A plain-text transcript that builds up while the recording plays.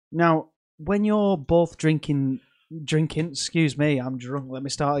Now, when you're both drinking. Excuse me, I'm drunk. Let me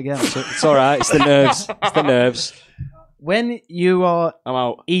start again. It's all right. It's the nerves. It's the nerves. When you are I'm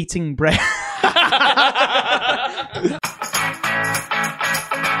out. eating bread.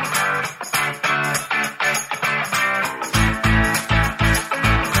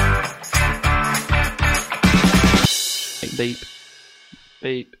 Beep.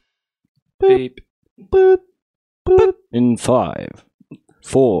 Beep. Beep. Boop, boop. In 5,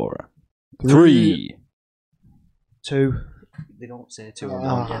 4, 3. 2. They don't say 2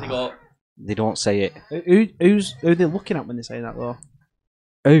 Ah. They don't say it. Who are they looking at when they say that though?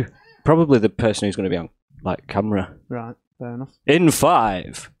 Oh, probably the person who's going to be on camera. Right, fair enough. In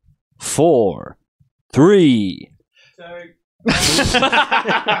 5, 4, 3.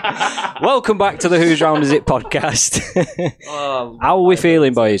 Welcome back to the Who's Round Is It podcast. How are we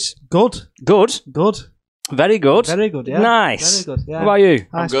feeling, boys? Good. Good. Good. Very good. Very good, yeah. Nice. Very good, yeah. What about you?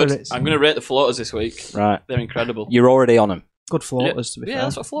 High I'm good. spirits. I'm going to rate the floaters this week. Right. They're incredible. You're already on them. Good floaters, to be Yeah, fair.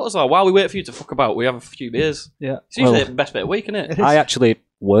 that's what floaters are. While we wait for you to fuck about, we have a few beers. Yeah. It's usually Well- the best bit of week, isn't it? It is. I actually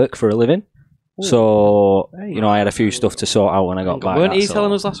work for a living. So, There you you know, I had a few stuff to sort out when I got back. Weren't he that's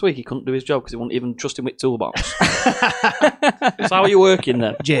telling all. us last week he couldn't do his job because he wouldn't even trust him with toolbox? So how are you working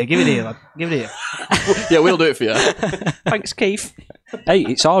then? Jay, give it here, lad. Give it here. Yeah, we'll do it for you. Thanks, Keith. Hey,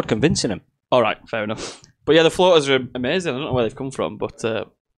 it's hard convincing him. All right, fair enough. But yeah, the floaters are amazing. I don't know where they've come from, but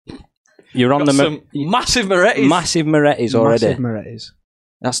You're on got the some massive Moretti's. massive Moretti's already. Massive Moretti's.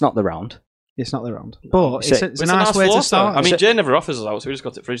 That's not the round. It's not the round. But it's It's a, a- it's a nice way to floater. start. I mean, Jay never offers us out, so we just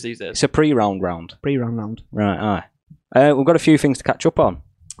got it fridge these days. It's a pre-round round. Pre-round. Right, we've got a few things to catch up on.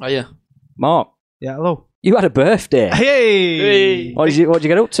 Oh yeah. Mark, Yeah, hello. you had a birthday. Hey! What did you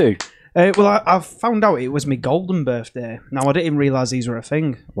get up to? Well, I found out it was my golden birthday. Now, I didn't even realise these were a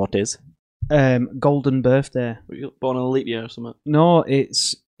thing. What is? Golden birthday. Were you born on a leap year or something? No,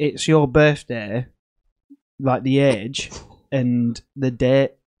 it's your birthday, like the age, and the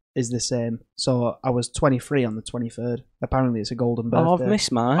date is the same. So I was 23 on the 23rd. Apparently, it's a golden birthday. Oh, I've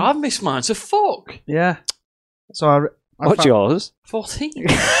missed mine. I've missed mine, so fuck. Yeah. So I What's found- yours? 14.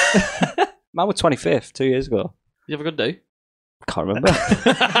 Mine was 25th, 2 years ago. You have a good day? Can't remember.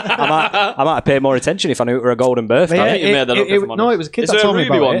 I might have paid more attention if I knew it were a golden birthday. Yeah, I think you made that up. if I'm no, honest. it was a kid Is that there a told me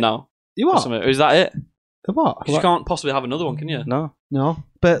Ruby about one it. now? You Or what? something? Is that it? The what? 'Cause you can't possibly have another one, can you? No. No,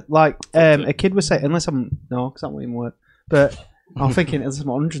 but like a kid was saying, unless I'm because that won't even work. But I'm thinking it's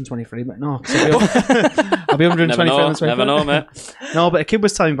 123, but no, 'cause I'll be 123 Never know, on the 23rd. never know, mate. No, but a kid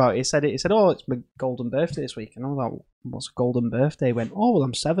was telling me about it. He said, "Oh, it's my golden birthday this week," and I was like, "What's a golden birthday?" He went, "Oh, well,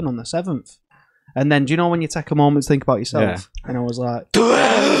 I'm 7 on the 7th." And then, do you know when you take a moment to think about yourself? Yeah. And I was like,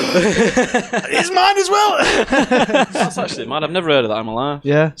 "It's mine as well." That's actually mad. I've never heard of that in my life.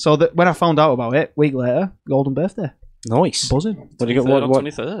 Yeah. So when I found out about it, week later, golden birthday, Nice. buzzing. What did you get? 23rd on What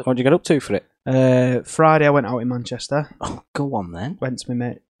 23rd. did you get up to for it? Friday, I went out in Manchester. Oh, go on then. Went to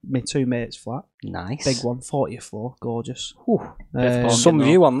my two mates' flat. Nice. Big one, 40th floor, gorgeous. Bit Some though.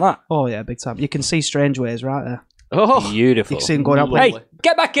 view on that. Oh yeah, big time. You can see Strange Ways right there. Oh, Beautiful. You can see him going out Lovely. playing. Hey,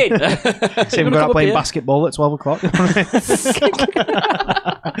 get back in. See him going out playing basketball at 12 o'clock.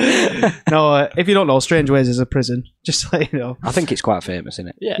 No, if you don't know, Strange Ways is a prison. Just so you know. I think it's quite famous, isn't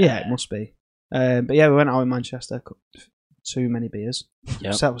it? Yeah. Yeah, it must be. But yeah, we went out in Manchester. Too many beers.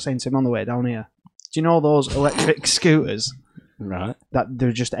 Yep. So I was saying to him on the way down here. Do you know those electric scooters Right. that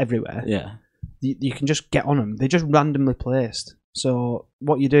they're just everywhere? Yeah. You can just get on them. They're just randomly placed. So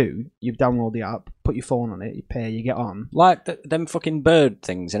what you do, you download the app, put your phone on it, you pay, you get on. Like them fucking bird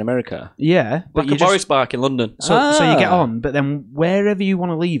things in America. Yeah, but Like you a just, Boris Park in London. so you get Ah. on, but then wherever you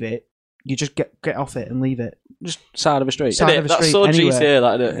want to leave it, you just get off it and leave it. Just side of a street. Side of a That's street, so anywhere. GTA,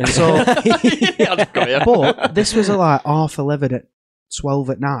 that, isn't it? So, Yeah, I've got you. but this was at like 11:30 at 12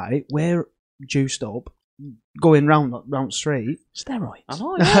 at night. We're juiced up, going round the street. Steroids. I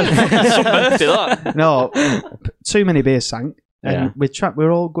know, yeah. Some birthday, that. No, too many beers sank. And Yeah. we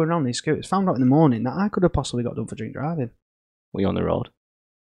were all going around these scooters. Found out in the morning that I could have possibly got done for drink driving. Were you on the road?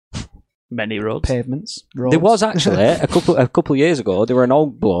 Many roads. Pavements, roads. There was actually a couple of years ago. There were an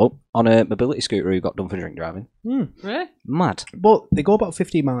old bloke on a mobility scooter who got done for drink driving. Really? Mad. But they go about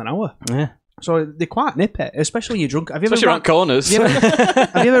 15 mile an hour. Yeah. So they're quite nippy, especially when you're drunk. Have you Especially ever around corners.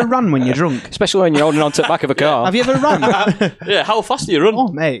 have you ever run when you're drunk? Especially when you're holding on to the back of a car. Have you ever run? Yeah, how fast do you run? Oh,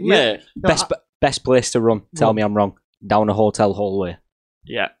 mate. Yeah. Mate. Best place to run. Tell me I'm wrong. Down a hotel hallway.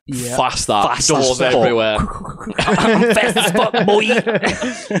 Yeah. Yeah. Fast that. Fast as Doors fuck. everywhere. I'm fast as fuck, boy.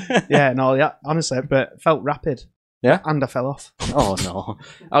 Yeah, no, yeah, honestly, but felt rapid. Yeah? And I fell off. Oh no.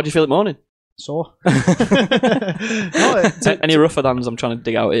 How do you feel at morning? So. No, Any rougher thans I'm trying to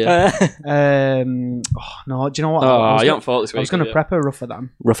dig out here? no, do you know what? Oh, you haven't fought this week. I was going to have you? prep a rougher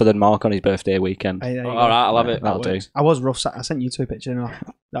than. Rougher than Mark on his birthday weekend. Hey, there you All go. right, I'll have it. That'll do. I was rough. I sent you two pictures. No,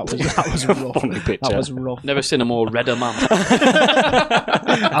 that was rough. Funny picture. That was rough. Never seen a more redder man.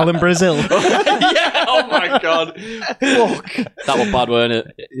 Alan Brazil. Yeah. Oh my god. Fuck. That was bad, weren't it?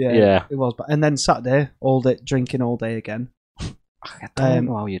 Yeah. It was. And then Saturday, all day drinking all day again. I don't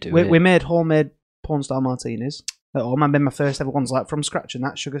know how you do We it. made homemade porn star martinis at home. I made my first ever ones like from scratch and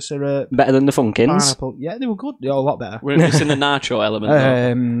that sugar syrup, Better than the Funkins. pineapple. Yeah, they were good. Yeah, a lot better. We're missing the nacho element.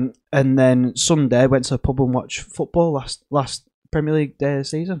 though. And then Sunday went to a pub and watched football last Premier League day of the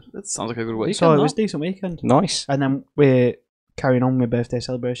season. That sounds like a good weekend. So it was a that. decent weekend. Nice. And then we're carrying on with birthday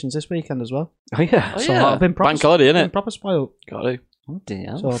celebrations this weekend as well. Oh, yeah. Oh, So yeah. I've been proper, Bank holiday, been innit? proper spoiled. Got to. Oh,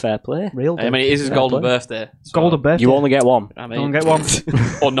 dear. So- Fair play. Real. I mean, it is his Fair golden play. birthday. so- Golden birthday. You only get one. I Don't mean, get one.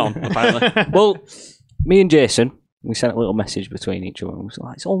 or none, apparently. Well, me and Jason, we sent a little message between each other. And we was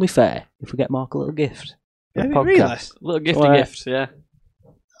like, it's only fair if we get Mark a little gift. for the Yeah, really? podcast. Little gifty Well, gift, yeah.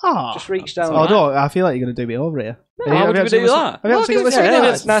 Oh, Just reach down. Oh, no, I feel like you're going to do me over here. How would you do that? Have you actually got this Yeah, in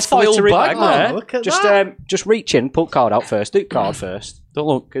there? it's nice foil glittery bag there. Oh, look at just, that. just reach in, pull card out first. Do card first. Don't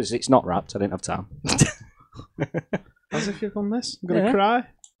look. Because it's not wrapped. I didn't have time. As if you've done this. I'm going to Yeah. cry.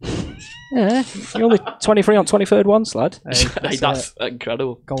 Yeah. You're only 23 on 23rd once, lad. Hey, Hey, that's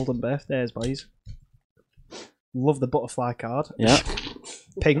incredible. golden birthdays, boys. Love the butterfly card. Yeah.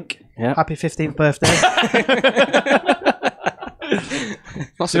 Pink. Yeah. Happy 15th birthday.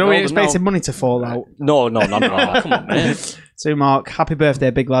 That's Do you know a we're golden expecting money to fall out? No, none of Oh, that. come on, man. So, Mark, happy birthday,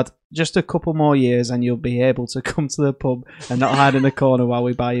 big lad. Just a couple more years and you'll be able to come to the pub and not hide in the corner while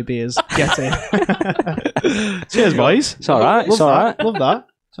we buy you beers. Get in. Cheers, boys. It's all right. Love It's all that. right. Love that.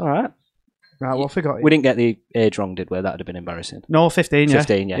 It's all right. Right, what forgot you? We didn't get the age wrong, did we? That would have been embarrassing. No, 15, yeah.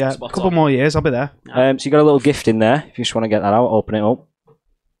 15, yeah. Yeah, a Spot couple on. more years, I'll be there. So you got a little gift in there. If you just want to get that out, open it up.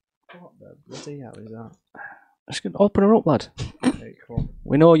 What the bloody hell is that? Just open her up, lad. Okay, cool.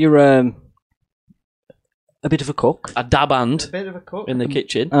 We know you're a bit of a cook. A dab hand Bit of a cook. in the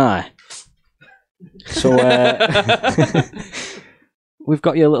kitchen. Aye. So we've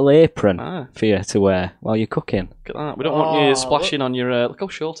got your little apron Ah, for you to wear while you're cooking. look at that. We don't want you Oh, splashing on your... look how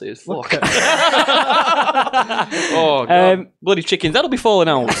short it is. Look Fuck. Oh, God. Bloody chickens. That'll be falling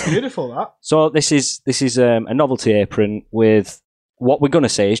out. Beautiful, that. So this is a novelty apron with what we're gonna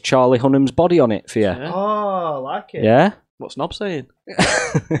say is Charlie Hunnam's body on it for you. Yeah. Oh, I like it. Yeah. What's Knob saying?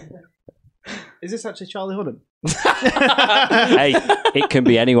 Is this actually Charlie Hunnam? Hey, it can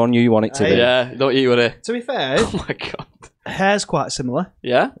be anyone you want it to be. Yeah, don't you worry. To be fair, Oh, my God. hair's quite similar.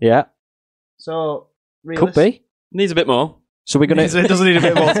 Yeah? Yeah. So, Could be. Needs a bit more. So we're gonna It doesn't need a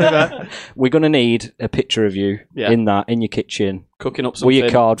bit more to that. we're gonna need a picture of you Yeah. in your kitchen Cooking up with something. your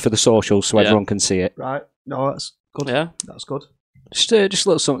card for the socials so Yeah. everyone can see it. Right. No, that's good. Yeah. That's good. Just a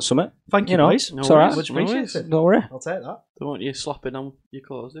little something. Thank you, You know, boys. No it's all right. worries. Much No worries. appreciated. Don't worry. I'll take that. Don't want you slapping on your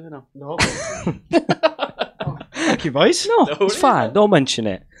clothes, do you know? No. Thank you, boys. No, it's fine. Don't mention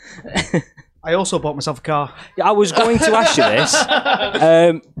it. I also bought myself a car. I was going to ask you this.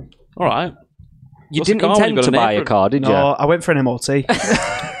 All right. You What's a didn't car when intend you've to got an buy a apron? car, did No, you? I went for an MOT.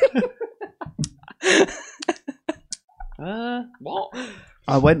 What?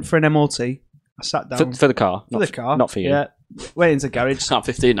 I went for an MOT. I sat down For the car. for not the car. Not for you. Yeah. Went into the garage. It's not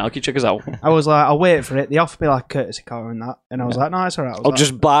 15 now. Can you check us out? I was like, I'll wait for it. They offered me like a courtesy car and that. And I was like, no, it's all right. I was I'll like,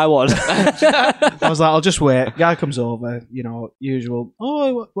 just buy one. I was like, I'll just wait. Guy comes over, you know, usual.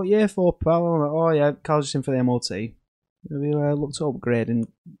 Oh, what you here for, pal? I'm like, oh, yeah, car's just in for the MOT. Have you looked at upgrading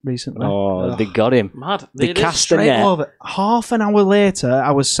recently? Oh, Ugh. they got him. Mad. They It is. cast a Straight net. over. Half an hour later,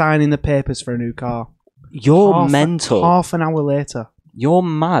 I was signing the papers for a new car. You're mental. Half an hour later. You're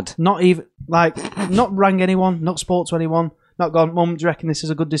mad. Not even, like, not rang anyone, not spoke to anyone, not gone, Mum, do you reckon this is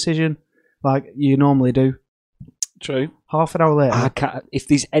a good decision? Like you normally do. True. Half an hour later, I can't, if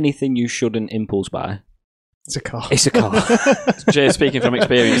there's anything you shouldn't impulse buy, it's a car. it's a car. Jay speaking from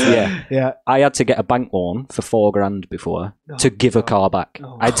experience. Yeah. Yeah. I had to get a bank loan for $4,000 before to give a car back.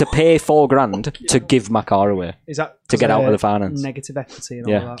 Oh. I had to pay $4,000 to give my car away Is that to get out of the finance. negative equity and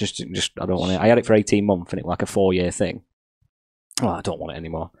all Yeah, that? just I don't want it. I had it for 18 months and it was like a 4-year thing. Oh, I don't want it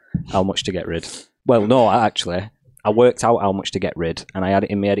anymore. How much to get rid? Well, no, I worked out how much to get rid, and I had it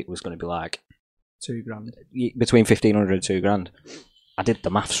in my head. It was going to be like $2,000. between $1,500 and $2,000. I did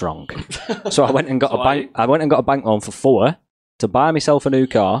the maths wrong, so I went and got So a bank. I went and got a bank loan for $4,000 to buy myself a new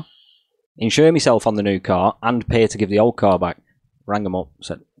car, insure myself on the new car, and pay to give the old car back. Rang them up,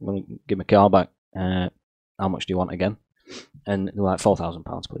 said, well, "Give my car back. How much do you want again?" And they were like,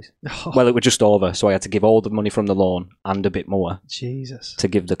 £4,000, please. Oh, Well, it was just over, so I had to give all the money from the loan and a bit more Jesus. to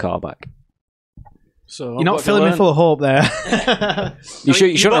give the car back. So You're not filling me full of hope there. You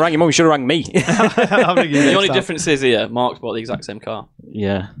shouldn't have rang your mum. You should have rang me. The only difference is here, Mark's bought the exact same car.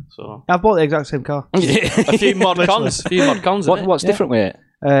 Yeah. So I've bought the exact same car. a few mod cons. What's different with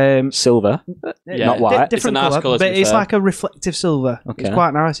it? Silver, Yeah. not white. It's a Different nice colour, colour, to but be it's fair. like a reflective silver. Okay. It's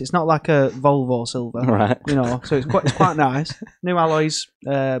quite nice. It's not like a Volvo silver, Right. you know. So it's quite nice. New alloys,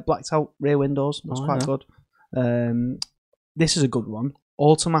 blacked out rear windows. That's Oh, quite yeah. good. This is a good one.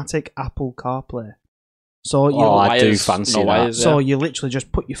 Automatic Apple CarPlay. So you I do wires, fancy no that. wires, so you literally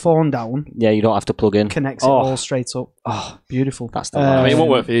just put your phone down, Yeah, you don't have to plug in. connects it Oh. all straight up. Oh, Beautiful. that's the I mean, it won't Um,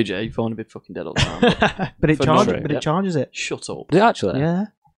 work for you, Jay. Your phone will be fucking dead all the time. but it For charges. nothing, But yeah. it charges it. Shut up. is it actually? Yeah.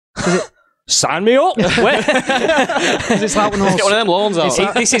 Sign me up. Because it's like one of Let's get one of them lawns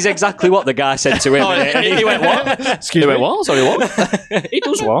out. This is exactly what the guy said to him. Oh, innit? he went, what? Excuse He me. went, what? Sorry, what? He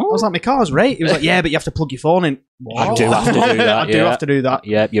does I what? was like, my car's right. He was like, yeah, but you have to plug your phone in. I do have to do that. I do yeah. have to do that.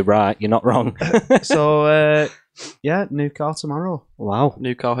 Yeah, you're right. You're not wrong. So, yeah, new car tomorrow. Wow.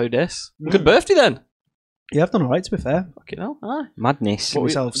 New car, who dis? Good birthday then. Yeah, I've done all right, to be fair. Fucking hell. Aye. Madness. What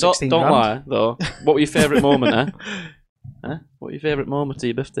myself Don't 16 don't grand. lie, though. What were your favourite moment, eh? What were your favourite moment of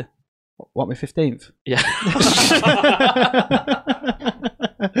your birthday? What, my 15th? Yeah.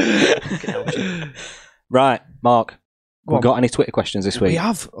 Right, Mark. Go We on. got any Twitter questions this We week?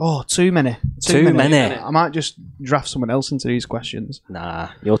 have. Oh, too many. Too many. I might just draft someone else into these questions. Nah,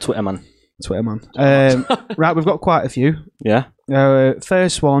 you're Twitter man. Twitter man. Right, we've got quite a few. Yeah.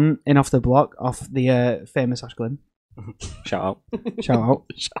 First one in off the block, off the famous Ash Glynn. Shout out. Shout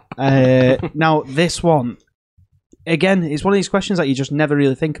out. Now, this one, again, it's one of these questions that you just never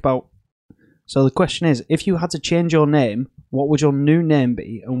really think about. So the question is, if you had to change your name, what would your new name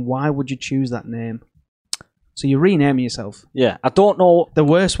be, and why would you choose that name? So you're renaming yourself. Yeah, I don't know. The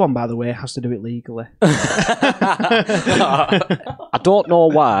worst one, by the way, has to do it legally. I don't know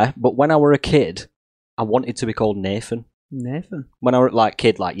why, but when I were a kid, I wanted to be called Nathan. Nathan. When I were like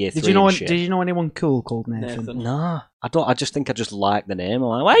kid, like year Did three you know? and shit. Did you know anyone cool called Nathan? Nathan. Nah, I don't. I just think I just like the name. I'm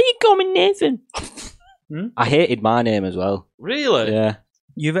like, why are you calling me Nathan? I hated my name as well. Really? Yeah,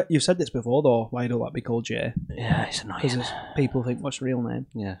 You've said this before though. Why you don't like to be called Jay? yeah, it's Because annoying. people think what's the real name,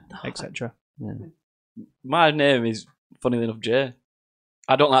 Yeah, etc. yeah. My name is, funnily enough, Jay.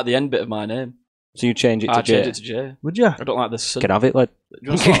 I don't like the end bit of my name. So you change it to I J. changed it to Jay. Would you? I don't like the son. Can have it, lad. Do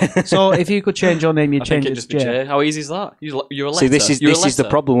you want to So if you could change your name, you'd I change think it it'd to just be Jay. Jay. How easy is that? You're a letter. See, this is You're a the letter.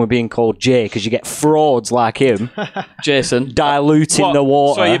 problem with being called Jay, because you get frauds like him Jason. diluting What? the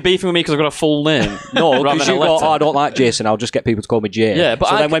water. So you're beefing with me because I've got a full name? No, rather because than you a go, letter. oh, I don't like Jason, I'll just get people to call me Jay. Yeah, but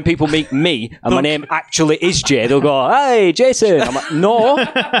so I then c- when people meet me and my name actually is Jay, they'll go, hey, Jason. I'm like, no,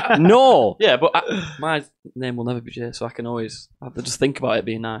 no. Yeah, but my name will never be Jay, so I can always I have to just think about it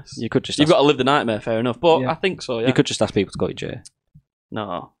being nice. You could just You've ask, got to live the nightmare, fair enough. But Yeah. I think so, yeah. you could just ask people to call you Jay.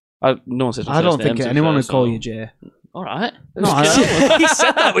 No. No one says my I don't first think name, to be anyone fair, would call so- you Jay. All right. No, He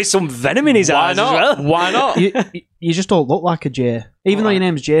said that with some venom in his Why eyes not? as well. Why not? You just don't look like a Jay, even though Alright. your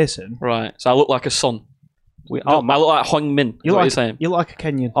name's Jason. Right. So I look like a son. I look like Hong Min. You Is what look you're saying? You look like a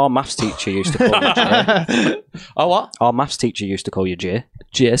Kenyan. Our maths teacher used to call you Jay. Oh, what? Our maths teacher used to call you Jay.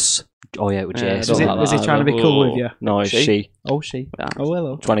 Jess. Oh, yeah, it was Yeah, Jay. I Was don't he, like was he that trying to be either. cool with you? No, it's She? she. Oh, she. Yeah. Oh,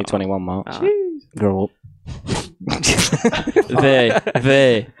 hello. 2021, Mark. Ah. Grow up.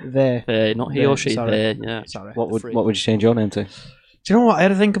 They. There. Not he They, or she. sorry. They. Yeah. Sorry. What would Free. you change your name to? Do you know what? I had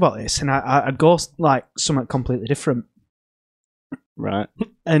to think about this, and I'd go like something completely different. Right.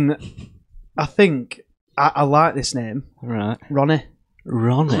 And I think I like this name, Right. Ronnie.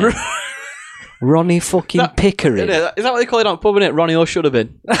 Ronnie. Ronnie fucking Pickering. Is that what they call it on pub, innit? Ronnie or should have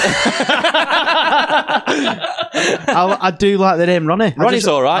been. I do like the name Ronnie. Ronnie's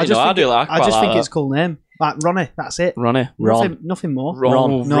alright, just I think do like- I quite just like think that. it's a cool name. Like Ronnie, that's it. Ronnie. Ron. Nothing more.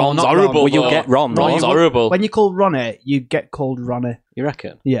 Ron. No, Ron's not horrible. Ron. Well, you'll though. get Ron, though. Ron's No, you- horrible. When you call Ronnie, you get called Ronnie. You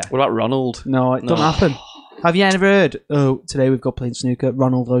reckon? Yeah. What about Ronald? No, it No. don't happen. Have you ever heard? Oh, today we've got playing snooker.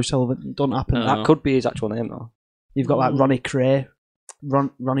 Ronald O'Sullivan. It don't happen. No. That could be his actual name, though. You've got like Ronnie Cray,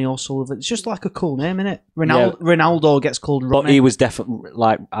 Ronnie O'Sullivan. It's just like a cool name, innit? Ronaldo gets called But Ronnie. he was definitely,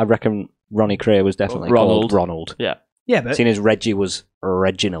 like, I reckon Ronnie Cray was definitely Ronald. called Ronald. Yeah. Yeah, but Seeing as Reggie was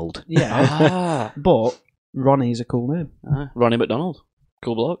Reginald. yeah, Ah. but Ronnie's a cool name. Ronnie McDonald.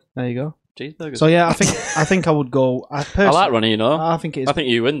 Cool bloke. There you go. Cheeseburgers. So yeah, I think I would go. I like Ronnie, you know. I think it is I think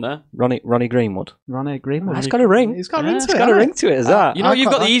you win there. Ronnie Greenwood. Ronnie Greenwood. It's got a ring. It's got a Yeah, ring it's to it. Got a hasn't ring it? to it, is that? You know, I you've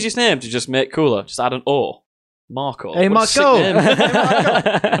quite got the like- easiest name to just make cooler. Just add an O. Marco. Hey, What a sick Marco. name.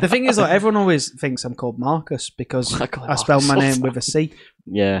 The thing is, like, everyone always thinks I'm called Marcus because Marco. I spell my name with a C.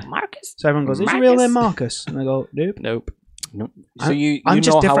 Yeah. Marcus. So everyone goes, "Is your real name Marcus?" And I go, "Nope." Nope. So you I'm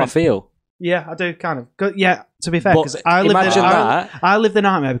just know how I different. feel. Yeah, I do kind of. Yeah, to be fair, But because I live imagine that. I live the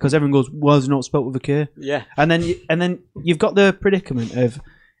nightmare because everyone goes, "Well, it's not spelt with a K," Yeah. and then you've got the predicament of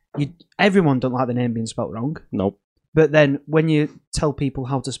everyone don't like the name being spelt wrong, Nope. but then when you tell people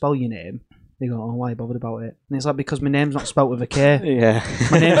how to spell your name, they go, "Oh, why are you bothered about it?" And it's like because my name's not spelt with a K. Yeah.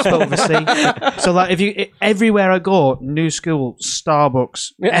 My name's spelled with a C. So like, everywhere I go, new school,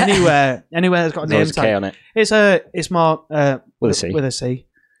 Starbucks, anywhere that's got a name There's a K tag, on it. it's more With a C. With a C.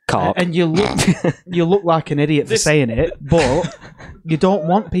 Carp. And you look like an idiot for saying it, but you don't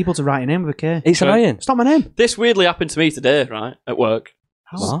want people to write a name with a K. It's annoying. It's not my name. This weirdly happened to me today, right, at work.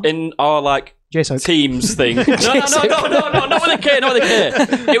 What? In our Jason. Teams thing. No, not with a K, not with a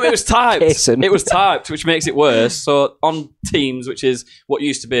K. It was typed. Jason. It was typed, which makes it worse. So on Teams, which is what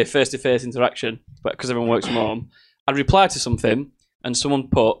used to be a face-to-face interaction, but because everyone works from home, I'd reply to something, and someone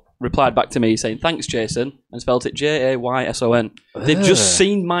replied back to me saying, "Thanks, Jason," and spelled it Jayson. They've just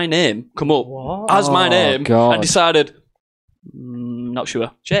seen my name come up as my name God. and decided, not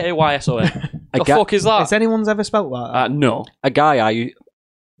sure. Jayson. The fuck is that? Has anyone's ever spelt that? No. A guy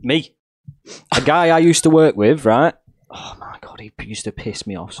I used to work with, right? Oh my God, he used to piss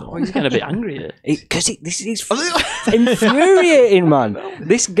me off so Oh, he's getting a bit angry here. Because this is infuriating, man.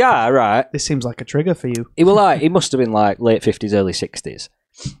 This guy, right? This seems like a trigger for you. He must have been like late 50s, early 60s.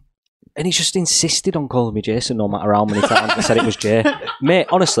 And he just insisted on calling me Jason no matter how many times I said it was Jay. Mate,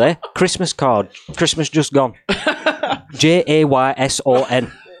 honestly, Christmas card. Christmas just gone.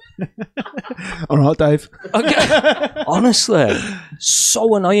 Jayson. All right, Dave. Okay. Honestly,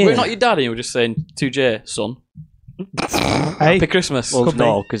 so annoying. We're not your daddy, you were just saying 2J, son. Hey, Happy Christmas. Well, Could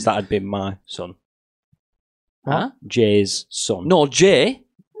no, because that had been my son. Huh? Jay's son. No, Jay,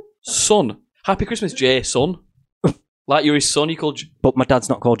 son. Happy Christmas, Jay, son. Like you're his son, you called... But my dad's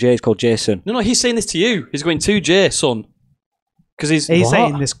not called Jay, he's called Jason. No, he's saying this to you. He's going 2J, son. Because he's... he's What?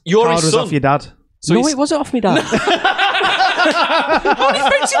 saying this You're card his was son. off your dad. So no, he's- it wasn't off me, dad. Oh, he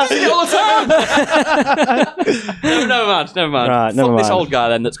thinks he does it all the time. Never mind. Right, never Fuck this mind. old guy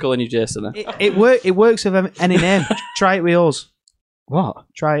then that's calling you Jason. Then. It works with any name. Try it with yours. What?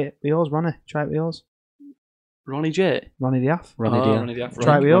 Try it with yours, Ronnie. Try it with yours. Ronnie J. Ronnie the Aff. Ronnie the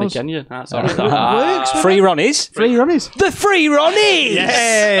Try it with Ronnie yours. Kenyon. That's all right. works. Free Ronnies? Free Ronnies. The Free Ronnies!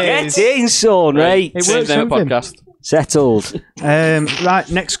 Yes. Get in, son, right? It Same works name with him. podcast. Settled. Right,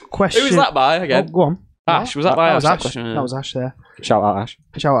 next question. Who was that by Oh, again? go on. Ash. Was that by That Ash? was that Ash. question? That was Ash there. Shout out, Ash.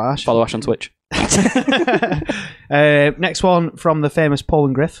 Shout out Ash. Follow Ash on Twitch. Next one from the famous Paul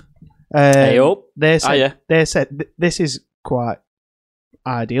and Griff. Hey up. They said, yeah. This is quite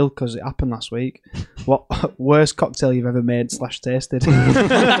ideal because it happened last week. What worst cocktail you've ever made / tasted?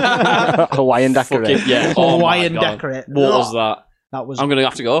 Hawaiian daiquiri. Fucking, yeah. Oh my Hawaiian God. daiquiri. What was that? That was I'm going to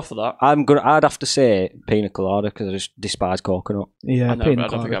have to go for that. I'd have to say pina colada because I just despise coconut. yeah. I know, Pina but I don't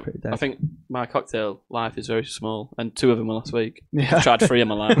colada, think pretty I dead. think my cocktail life is very small, and 2 of them were last week. Yeah. I've tried 3 in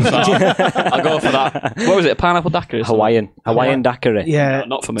my life, so I'll go for that. What was it? A pineapple daiquiri? or something? Hawaiian daiquiri. Yeah. No,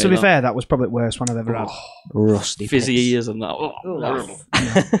 not for me. To be no. fair, that was probably the worst one I've ever had. Rusty Fizzy piss. ears and that.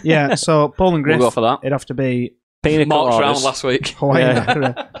 Oh. Yeah. So Paul and We'll Griff. go for that. It'd have to be Pina Mark's round coladas. last week. Hawaiian Yeah.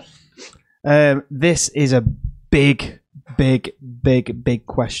 daiquiri. This is a big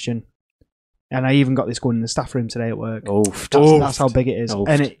question, and I even got this going in the staff room today at work. Oof. That's how big it is, Oofed.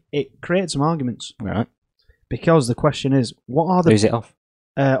 and it creates some arguments Right. because the question is, what are the? Who's it off?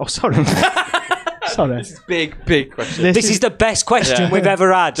 Sorry, sorry. Big question. This is the best question Yeah. we've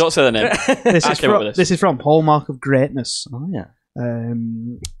ever had. Don't say the name. this I is came up from with this. this is from Hallmark of Greatness. Oh yeah.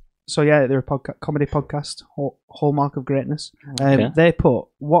 So yeah, they're a comedy podcast, Hallmark of Greatness. Okay. They put,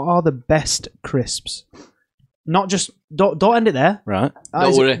 what are the best crisps? Not just don't end it there. Right. That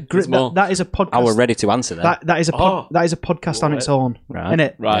Don't is worry, there's more. that is a podcast. I were ready to answer that. That is a that is a podcast on its own, Right. isn't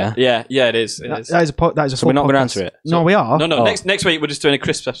it? Right. Yeah, it is. It is. That is a So we're full not gonna podcast. answer it? No, we are. No, Oh. next week we're just doing a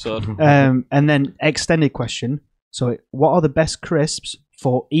crisp episode. And then extended question. So, what are the best crisps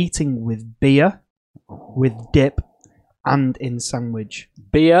for eating with beer, with dip, and in sandwich?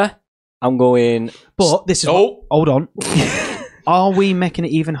 Beer. I'm going. But this is hold on. Are we making it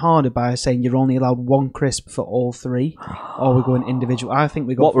even harder by saying you're only allowed one crisp for all 3, or we're going individual? I think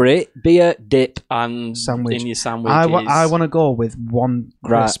we go. What were it? Beer, dip. And Sandwich. in your sandwich I is... want to go with one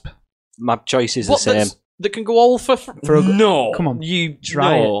crisp. My choice is the What, same. that can go all for a- no. Come on. You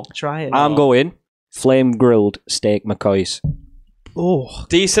Try no. it. Try it. I'm going flame grilled steak McCoy's. Oh,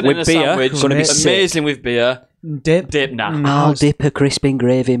 Decent With in a beer, sandwich. gonna be Amazing with beer. dip. Dip, nah. No, I'll dip a crisp in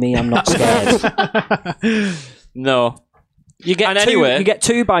gravy. Me, I'm not scared. No. You get And two, anyway- you get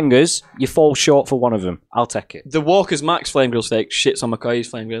 2 bangers. You fall short for one of them. I'll take it. The Walker's Max flame grilled steak shits on McCoy's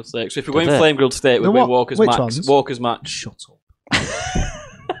flame grilled steak. So if we're going Does it? flame grilled steak, we're The going what? Walker's Which Max. ones? Walker's Max. Shut up.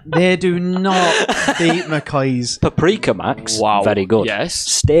 They do not beat McCoy's. Paprika Max. Wow. Very good. Yes.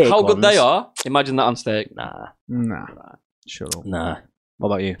 Steak How good ones, they are. Imagine that on steak. Nah. Nah. Shut up. Nah. What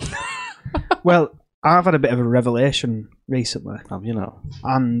about you? Well, I've had a bit of a revelation recently, Have you know?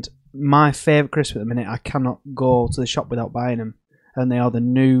 and my favourite crisp at the minute, I cannot go to the shop without buying them, and they are the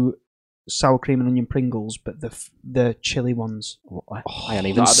new sour cream and onion Pringles, but the chili ones. I haven't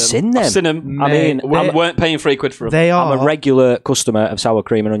even I've seen them. I've seen them. I mean, Mate, We weren't paying £3 for them. they are. I'm a regular customer of sour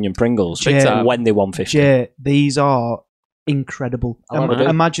cream and onion Pringles Big time. when they 150. Yeah, these are incredible. I wanna do.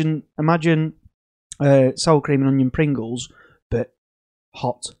 Imagine sour cream and onion Pringles, but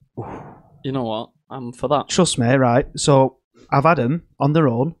hot. You know what? I'm for that. Trust me, right? So I've had them on their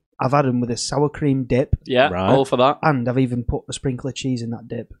own. I've had them with a sour cream dip, Yeah, Right. all for that. and I've even put a sprinkle of cheese in that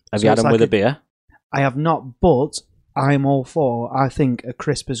dip. Have So you had it's them like with a beer? I have not, but I'm all for. I think a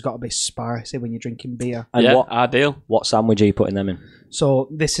crisp has got to be spicy when you're drinking beer. And Yeah, what ideal. sandwich are you putting them in? So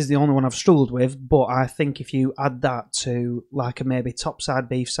this is the only one I've struggled with, but I think if you add that to like a maybe topside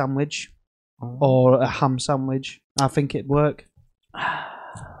beef sandwich or a ham sandwich, I think it'd work.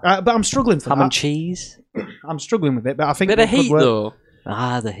 But I'm struggling for Ham that. and cheese? I'm struggling with it, but I think Bit it of could heat, work. though.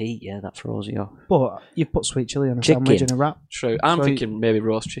 The heat, yeah, that throws you off. But you've put sweet chili on a Chicken. sandwich and a wrap. True. I'm So thinking maybe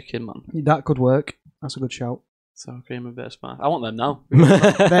roast chicken, man. That could work. That's a good shout. Sour cream and a bit of spice. I want them now.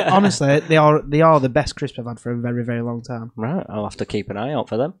 Honestly, they are the best crisp I've had for a very, very long time. Right, I'll have to keep an eye out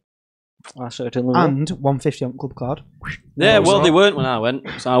for them. I certainly will. And 150 on club card. Yeah, well, so- they weren't when I went,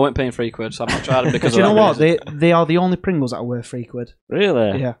 so I weren't paying £3, so I'm not trying them because Do you of know that what? reason. They are the only Pringles that are worth £3.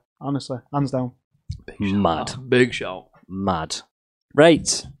 Really? Yeah, honestly, hands down. Mad. Big shout. Mad.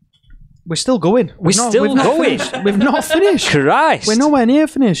 Right. We're still going. We're still we've not going? finished. We've not finished. Christ. We're nowhere near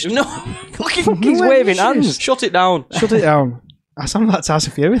finished. No, fucking He's waving hands. shut it down. Shut it down. I sound like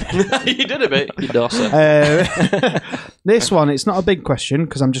Tyson Fury. You did a bit, you dosser. This one, it's not a big question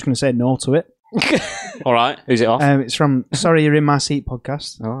because I'm just going to say no to it. All right. Who's it off? It's from Sorry You're in My Seat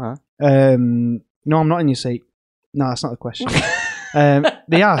podcast. All right. No, I'm not in your seat. No, that's not the question.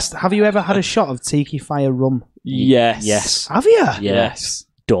 They asked, have you ever had a shot of Tiki Fire rum? Yes. Yes. Have you? Yes.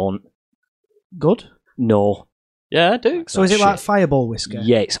 Don't. Good. No. Yeah, I do. So is it like Fireball whiskey?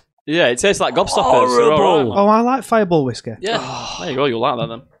 Yeah, it's Yeah, it tastes like gobstoppers. They're all Horrible. right. Oh, I like Fireball whiskey. Yeah. There you go. You'll like that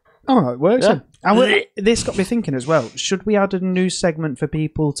then. Oh, it works. Yeah. Then. This got me thinking as well. Should we add a new segment for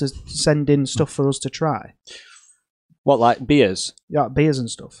people to send in stuff for us to try? what, like beers? Yeah, beers and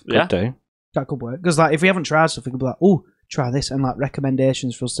stuff. Yeah. Could do. That could work. Because like, if we haven't tried stuff, we could be like, oh, try this, and like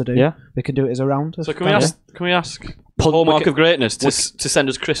recommendations for us to do. Yeah. We can do it as a round. So can we ask? Can we ask the Pun- Hallmark we can- of Greatness to send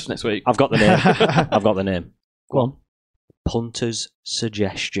us crisps next week? I've got the name. I've got the name. Go on. Punter's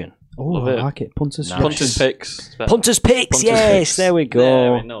Suggestion. Oh, Love I it. like it. Punters. Nice. Punter's picks. Punter's Picks, Punter's yes, Picks. there we go.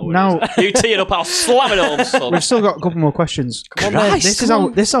 There we know. Now- You tee it up, I'll slam it home, son. We've still got a couple more questions. Come on, Christ,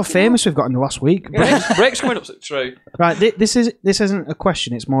 This is how famous we've got in the last week. Break's coming up. True. Right, this isn't a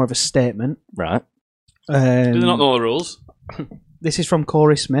question. It's more of a statement. Right. Do they not Um, know the rules? this is from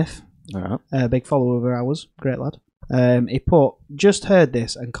Corey Smith, All right. a big follower of ours. Great lad. He put, just heard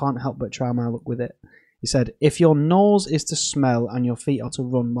this and can't help but try my luck with it. He said, if your nose is to smell and your feet are to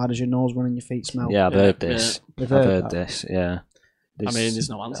run, why does your nose run and your feet smell? Yeah, I've Yeah, heard this. We've I've heard heard that. this, yeah. I mean, there's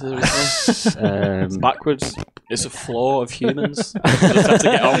no answer. Is there? It's Um, backwards. It's a flaw of humans. You just have to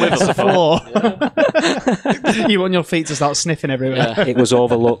get on with it. It's a flaw. You want your feet to start sniffing everywhere. Yeah. it was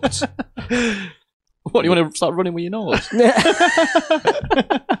overlooked. What, do you want to start running with your nose?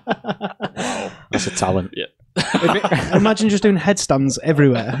 That's a talent. Imagine just doing headstands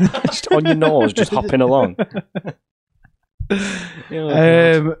everywhere. Just on your nose, just hopping along.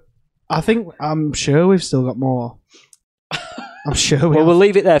 I'm sure we've still got more. I'm sure we Well, have. we'll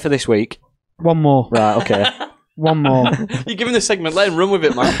leave it there for this week. One more. Right, okay. One more. You're giving the segment, let him run with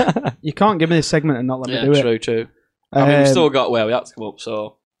it, man. You can't give me this segment and not let Yeah, me do it. true, true. I mean, we've Um, still got where we had to come up,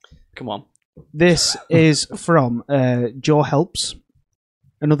 so come on. This is from Joe Helps,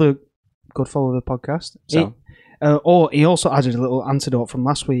 another good follower of the podcast. So? He also added a little antidote from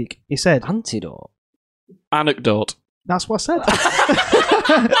last week. He said, Antidote. Anecdote. "That's what I said."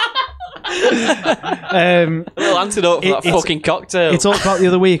 A little antidote for that it's- fucking cocktail. He talked about the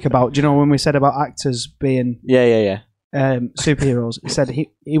other week about, do you know, when we said about actors being Yeah. superheroes. He said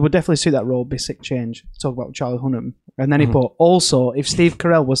he would definitely suit that role, be sick change. Talk about Charlie Hunnam. And then he put, also, if Steve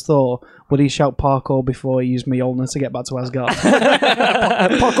Carell was Thor, would he shout parkour before he used Mjolnir to get back to Asgard?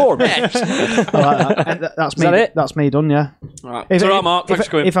 Parkour. I like that. And that's me. that it? That's me done, yeah. Right. Ta-ra, Mark. Thanks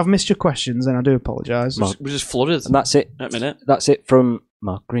for coming. If I've missed your questions, then I do apologise. We're just flooded And that's it. at a minute. That's it from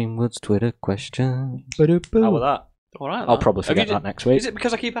Mark Greenwood's Twitter question. Ba-do-boo. How was that? All right. I'll probably Have you forget that next week. Is it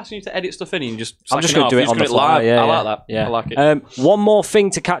because I keep asking you to edit stuff in and you just? I'm just going to do it on the fly. live? Yeah, I like that. Yeah. I like it. One more thing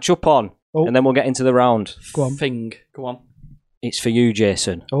to catch up on, Oh. and then we'll get into the round. Go on. Thing. Go on. It's for you,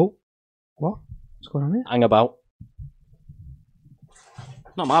 Jason. Oh, what? What's going on here? Hang about.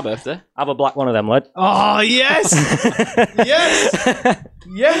 Not my birthday. Have a black one of them, lad. Oh yes, yes,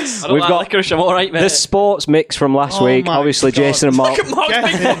 yes. I don't We've like got licorice. I'm all right, mate. The sports mix from last Oh week. my Obviously, God. Jason and Mark. Look at Mark's Get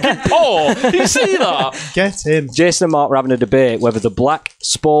big in. fucking paw. Did you see that? Get in. Jason and Mark were having a debate whether the black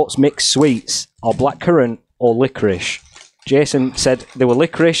sports mix sweets or black currant or licorice. Jason said they were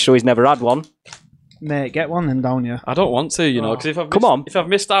licorice, so he's never had one. Mate, get one then down here. I don't want to, you know, because if I've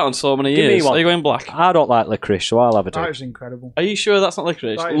missed out on so many Give me years, one. are you going black? I don't like licorice, so I'll have a That drink. is incredible. Are you sure that's not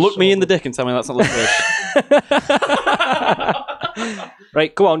licorice? That is Look me so in the good. dick and tell me that's not licorice.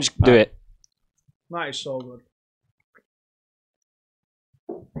 Right, go on, just do it. That is so good.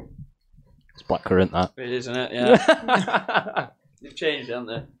 It's black currant, that. It is, isn't it? Yeah. They've changed it, haven't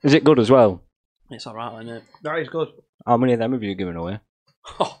they? Is it good as well? It's alright, isn't it? That is good. How many of them have you given away?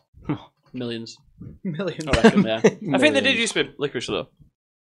 Oh, millions. Million. I reckon, yeah. I think they did used to be licorice, though.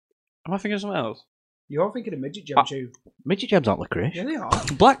 Am I thinking of something else? You're thinking of midget gem chew. Midget gems aren't licorice. Yeah, they are.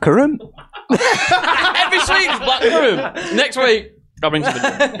 Black currant. Every week's black room. Next week, I'll bring some.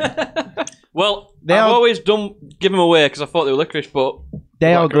 Well, They I've are- always give them away because I thought they were licorice, but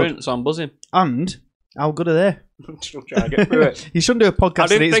They are black good. currant, so I'm buzzing. And how good are they? Still trying to get through it. You shouldn't do a podcast. I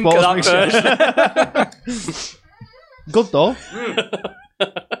didn't and eat think of sports that mixture. Good though.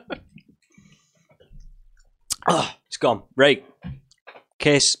 It's gone. Right.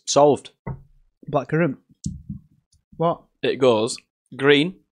 Case solved. Black currant. What? It goes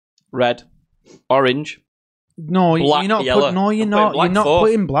green, red, orange. No, Black, you're not. yellow. No, you're I'm not. putting You're not black fourth.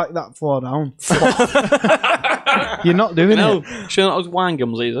 putting black that far down. You're not doing No, it. sure that was wine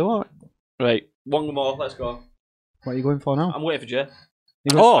gums either. What? Right, one more. Let's go. What are you going for now? I'm waiting for Jay.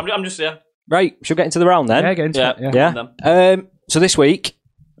 You going- Oh, I'm just here. right. Should we get into the round then? yeah, get into Yeah. it. Yeah. Yeah. So this week,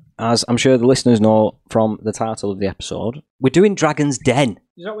 as I'm sure the listeners know from the title of the episode, we're doing Dragon's Den.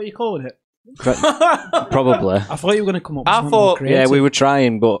 Is that what you're calling it? Probably. I thought you were going to come up with I something more thought- creative. Yeah, we were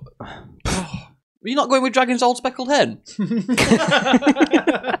trying, but Are you not going with Dragon's Old Speckled Hen?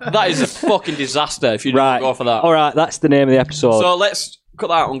 That is a fucking disaster if you right. don't go for that. All right, that's the name of the episode. So let's cut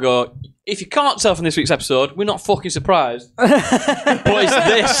that out and go. If you can't tell from this week's episode, we're not fucking surprised. But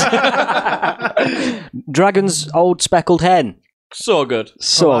it's this. Dragon's Old Speckled Hen. So good.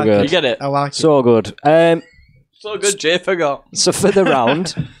 So I like good. You get it? I like it. So good. So good, Jay forgot. So for the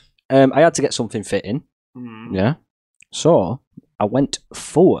round, I had to get something fitting. Yeah. So I went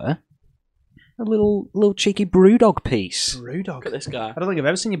for a little cheeky brewdog piece. Brewdog. Look at this guy. I don't think I've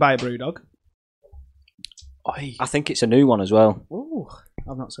ever seen you buy a brewdog. Oi. I think it's a new one as well. Oh,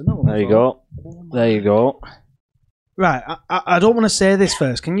 I've not seen that one. There you before. go. There you go. Right, I don't want to say this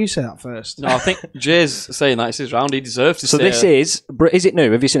first. Can you say that first? No, I think Jay's saying that it's his round. He deserves to So say this is it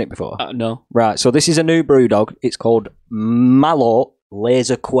new? Have you seen it before? no. Right. So this is a new brewdog. It's called Mallow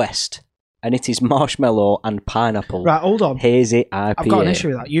Laser Quest, and it is marshmallow and pineapple Right, hold on. hazy IPA. I've got an issue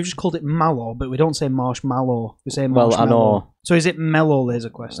with that. You've just called it mallow, but we don't say marshmallow. We say Well, marshmallow. I know. So is it mellow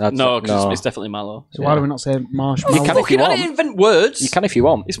laser quest? That's No, it. because it's definitely mallow. So why do we not say marshmallow? You can if you I want. didn't invent words. You can if you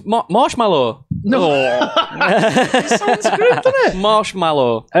want. It's marshmallow. No. It sounds good, doesn't it?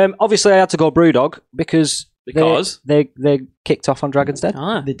 Marshmallow. Obviously, I had to go brewdog because Because? they kicked off on Dragon's Den.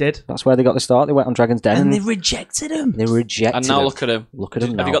 Ah. They did. That's where they got the start. They went on Dragon's Den And they rejected him. they rejected. And now him. look at him. Look at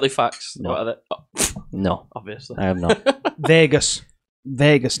him now. Have you got the facts? No. What are they? Oh, No, obviously. I have not. Vegas.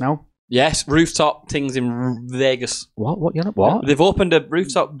 Vegas now. Yes, rooftop things in Vegas. What? You're not what? They've opened a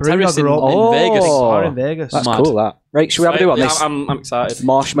rooftop Brewdog terrace in, are open. Oh. Vegas. Are in Vegas. That's Mad. cool. That right. Should we have a do on Yeah, this? I'm excited.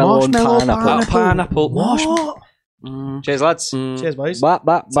 Marshmallow and Marshmallow, pineapple. Pineapple. What? Mm, Cheers, lads. mm. Cheers, boys. Bat.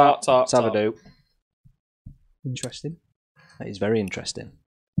 Tart, Let's have a tart. do. Interesting. That is very interesting.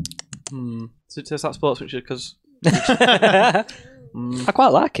 So it tastes like sports picture because I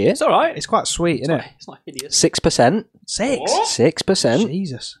quite like it. it's all right. It's quite sweet, isn't it? It's not hideous. 6%. 6. 6%.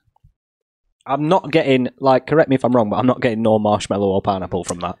 Jesus. I'm not getting correct me if I'm wrong, but I'm not getting no marshmallow or pineapple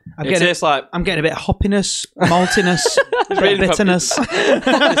from that. I'm It getting, tastes like I'm getting a bit of hoppiness, maltiness, a bit of really bitterness.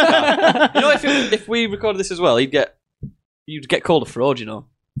 you know, if we recorded this as well, you'd get called a fraud, you know,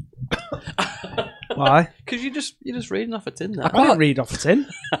 Why? because you're just reading off a tin there. I can't read off the tin.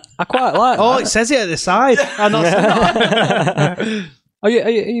 I quite like Oh, that. it says it at the side. I'm not saying that. Are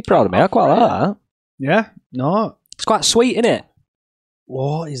you proud of me? I quite like that. Yeah. No. It's quite sweet, isn't it?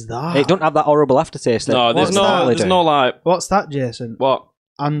 What is that? It don't have that horrible aftertaste. that No, there's What's no, that? there's no like What's that, Jason? what?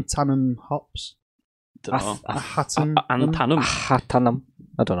 Antanum hops. Don't know. A hatton. Antanum. Hatanum.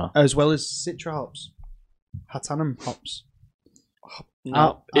 I don't know. As well as citra hops. Hatanum hops.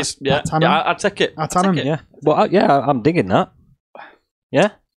 No, Hatanum? I'd take it. Hatanum, Yeah. Well, I'm digging that.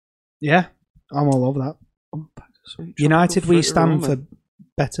 Yeah. Yeah, I'm all over that. United, we stand for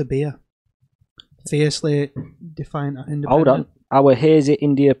better beer. Fiercely defiant and independent. Hold on. Our hazy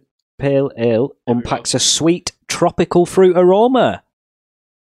India Pale Ale unpacks a sweet tropical fruit aroma.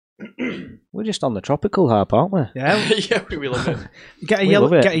 We're just on the tropical harp, aren't we? Yeah, Yeah, we love it. get a We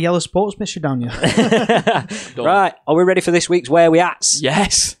love it. yellow sports mixture down you. Right. Are we ready for this week's Where We At?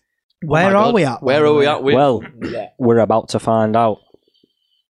 Yes. Where Oh my are God. we at? Where are we at with? Well, we're about to find out.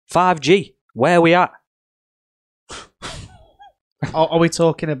 5G. Where we at? Are we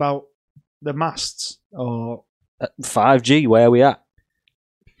talking about the masts or 5G. Where we at?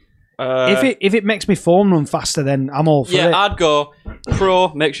 if it makes my phone run faster, then I'm all for it. I'd go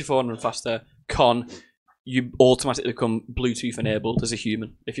pro, makes your phone run faster. Con, you automatically become Bluetooth enabled as a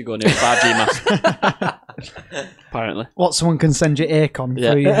human if you go near a 5G mast. Apparently. What, someone can send you Aircon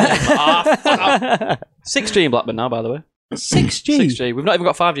Yeah. through your 6G in Blackburn now, by the way. 6G. 6G. We've not even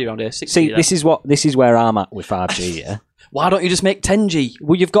got 5G around here. 6G. See, there. this is where I'm at with 5G. Yeah. Why don't you just make 10G?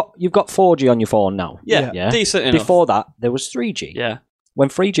 Well, you've got 4G on your phone now. Yeah, Yeah. decent enough. Before that, there was 3G. Yeah. When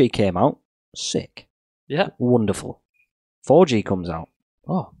 3G came out, sick, Yeah. wonderful. 4G comes out.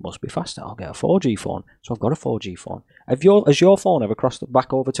 Oh, must be faster. I'll get a 4G phone. So I've got a 4G phone. Has your phone ever crossed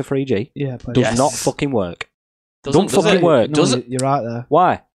back over to 3G? Yeah, but Does Yes. not fucking work. Doesn't Don't fucking it? work. No, Does it? You're right there.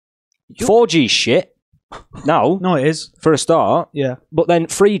 Why? 4G shit. Now, No, it is. for a start, Yeah. but then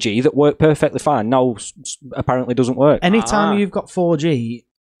 3G that worked perfectly fine now apparently doesn't work. Anytime you've got 4G,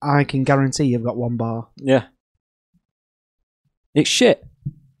 I can guarantee you've got one bar. Yeah. It's shit.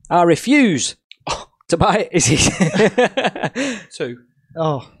 I refuse to buy it. Is it? 2.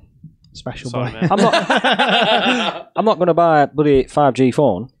 Oh, special Sorry, boy. mate. I'm not going to buy a bloody 5G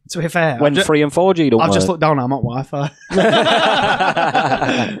phone To be fair, when 3 and 4G don't I've work. just looked down. I'm at Wi-Fi.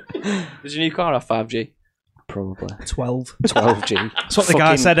 Does your new car have 5G? Probably 12. 12G. That's what the guy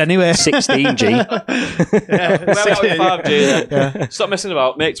Fucking said anyway. 16G. Yeah, Where are we at with 5G then? Yeah. Stop messing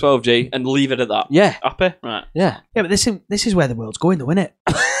about, make 12G and leave it at that. Yeah, Happy? Right. yeah. Yeah, but this is where the world's going, though, isn't it?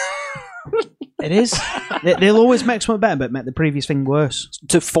 It is. They'll always make something better, but make the previous thing worse.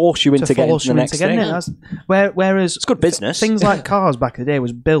 To force you into getting force to the you next into getting thing. it. Whereas It's good business. things like cars back in the day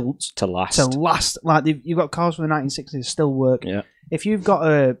was built to last. to last. Like you've got cars from the 1960s that still work. Yeah. If you've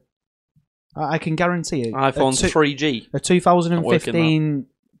got I can guarantee you, iPhone's 3G. a 2015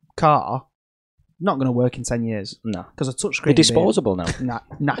 car not going to work in 10 years No. because a touchscreen. They're disposable now.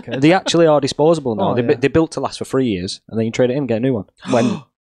 Knackered. They actually are disposable now. Oh, they're, yeah. they're built to last for 3 years, and then you trade it in and get a new one. When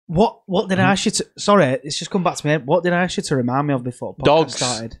What did I ask you to? Sorry, it's just come back to me. What did I ask you to remind me of before podcast Dogs.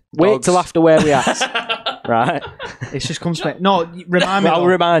 started? wait Dogs. till after where we at, right? It's just come to me. No, remind me. I'll though.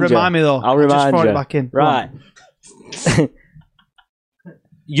 remind you. Remind me though. I'll Just remind throw you. it back in. Go Right. on.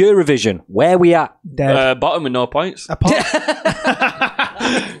 Eurovision, where we at? Dead. Bottom with no points. Apart.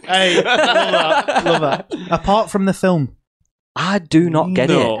 Hey, love that. Apart from the film, I do not get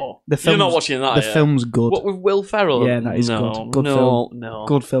it. No. The You're film's- not watching that, the are you? film's good. What with Will Ferrell? Yeah, that is no, good. Good no, film. No.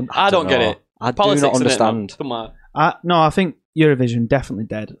 Good film. I don't get know. it. I do Politics, not innit, understand. man? Come on. No, I think Eurovision definitely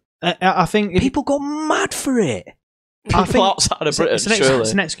dead. I think if, People go mad for it. I People think outside of Britain, it's an surely.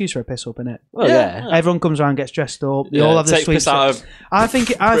 it's an excuse for a piss up, isn't it? Well, Yeah. yeah. Everyone comes around, gets dressed up. They Yeah, all have the take sweet piss out of I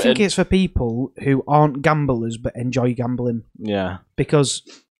think Britain. it's for people who aren't gamblers but enjoy gambling Yeah. because,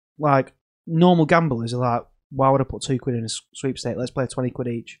 like, normal gamblers are like, why would I put £2 in a sweepstake? Let's play 20 quid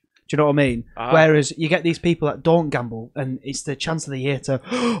each. Do you know what I mean? Ah. Whereas you get these people that don't gamble, and it's the chance of the year to,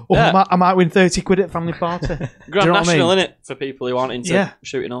 Yeah. I might win 30 quid at family party. Do Grand you know what I National, mean? innit? For people who aren't into Yeah.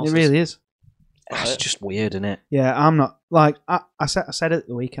 shooting It horses. really is. It's just weird, isn't it? Yeah, I'm not like I said it at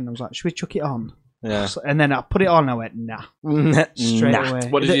the weekend. I was like, should we chuck it on? Yeah. And then I put it on. And I went, nah, straight Nah. away.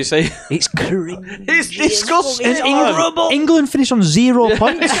 What did you say? It's cringe. It's disgusting. England finished on 0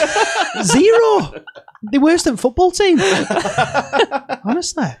 points. 0. The worse than football team.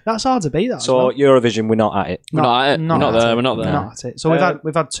 Honestly, that's hard to beat. That. So Eurovision, we're not at it. We're not at it. We're not at there. it. We're not there. We're not at it. So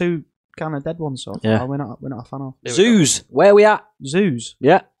we've had 2 kind of dead ones so far. Yeah. We're not a fan of Here we go. Zoos, where we at? zoos.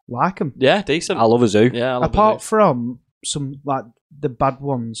 Yeah. Like them. Yeah, decent. I love a zoo. Yeah, I love Apart from some like the bad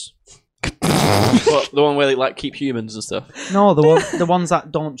ones. What, the one where they like keep humans and stuff. No, the ones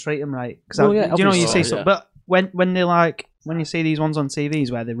that don't treat them right. Because Well, yeah, you obviously. see some, Yeah. but when they like when you see these ones on TVs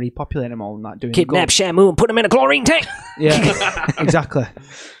where they repopulate them all and like doing Kidnap good- Shamu and put them in a chlorine tank. Yeah, exactly.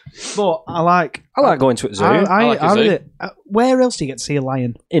 But I like going to a zoo. I like a zoo. really, where else do you get to see a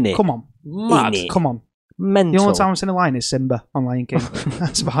lion? in it. Come on, Mad. Innit? come on. Mental. The only time I've seen a lion is Simba on Lion King.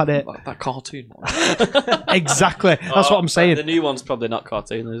 That's about it. That cartoon one. Exactly. That's what I'm The saying. new one's probably not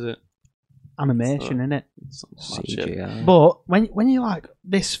cartoon, is it? animation, innit? CGI. But when you're like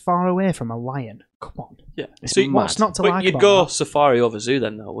this far away from a lion, come on. Yeah. It's So What's not to but like you'd about go that? safari over zoo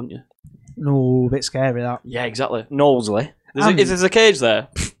then, though, wouldn't you? No, a bit scary that. Yeah, exactly. Knowlesley. Is there a cage there?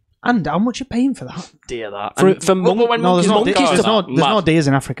 And how much are you paying for that? Dear that. For- And for when mon- No, there's no, monkeys there's walk no, out, there's no mad. deers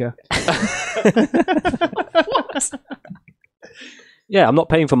in Africa. Yeah, I'm not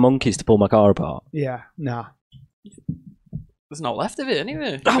paying for monkeys to pull my car apart. Yeah, nah. There's not left of it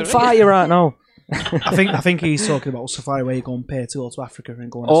anyway. I'll fire you right now. I think he's talking about safari where you go and pay to go to Africa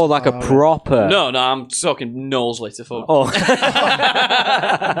and go on. Oh, like a safari. proper. No, I'm talking Knowlesley to fuck. Oh.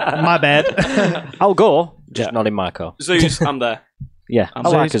 My bad. I'll go, just not in my car. Zoos, I'm there. Yeah, I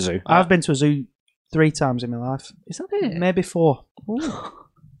Zoos. like a zoo. I've been to a zoo 3 times in my life. Is that it? Maybe 4.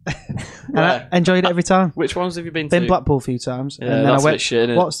 And I Where? enjoyed it every time. Which ones have you been Been to? Blackpool a few times. Yeah, and then that's I a went. bit shit,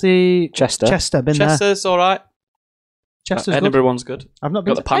 innit? What's the Chester. Chester? Been there. Chester's alright. Chester's Edinburgh good. one's good. I've not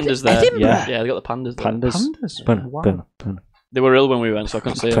been Got the to pandas there. Edinburgh. Yeah. Yeah, they got the pandas there. Pandas. Pandas. Pun, Wow. pun, pun, They were ill when we went, so I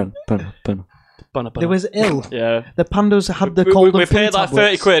couldn't see them. pun, pun. They was ill. Yeah. The pandas had the we, cold we and flu paid like 30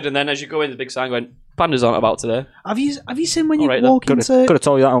 tablets. quid, and then as you go in, the big sign going, pandas aren't about today. Have you seen when you Alright then. walk Could into have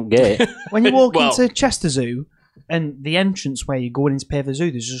told you that on gate. when you walk Well- into Chester Zoo and the entrance where you're going in to pay for the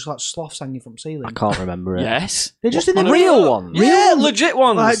zoo? There's just like sloths hanging from the ceiling. I can't remember it. Yes. They're just in the Real ones? Yeah, legit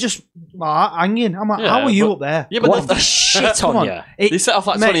ones. like just hanging. I'm like, Yeah, how are you but- up there? Yeah, but What if the- they shit Come on on. you? They set off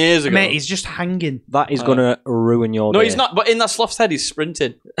like mate, 20 years ago. Mate, he's just hanging. That is going to ruin your No, day. he's not. But in that sloth's head, he's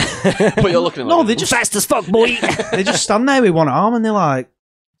sprinting. But you're looking at him No, like, they just Fast as fuck, boy. they just stand there with one arm and they're like,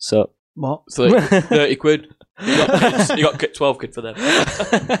 So, what? So 30 quid. You got 12 quid for them.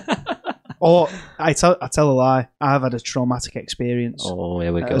 Or I tell a lie. I've had a traumatic experience oh,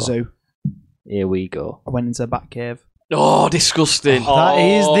 here we at go. a zoo. Here we go. I went into a bat cave. Oh, disgusting. That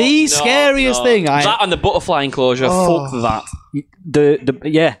is the scariest thing. That and the butterfly enclosure. Oh. Fuck that.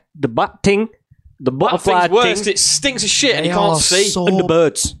 The bat thing, the That butterfly thing's worst. thing, It stinks of shit and They you can't are see. so and the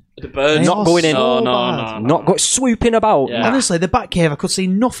birds. The birds. They Not are going in. so No, bad. Not go swooping about. Yeah. Honestly, the bat cave, I could see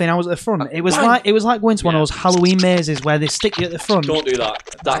nothing. I was at the front. It was like going to one of those Halloween mazes where they stick you at the front. Don't do that.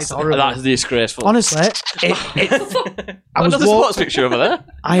 That's horrible. That's disgraceful. Honestly, I was Another sports picture over there.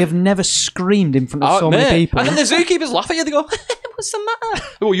 I have never screamed in front of so mate. many people. And then the zookeepers laugh at you. They go, "What's the matter?"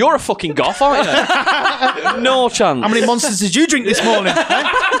 Oh, you're a fucking goth, aren't you? No chance. How many monsters did you drink this morning?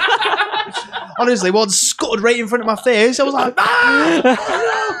 Honestly, one scuttered right in front of my face. I was like,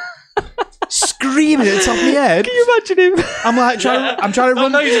 screaming at the top of my head. Can you imagine him I'm like, I'm trying to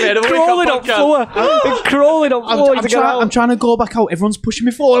run. crawling up floor, crawling up floor to get out? I'm trying to go back out. Everyone's pushing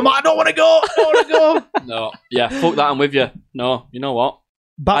me forward. I'm like, I don't want to go. I don't want to go. No. Yeah, fuck that. I'm with you. No, you know what?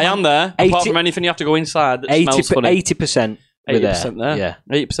 Batman, I am there. 80 Apart from anything you have to go inside that smells funny. 80%. 80% there. Yeah.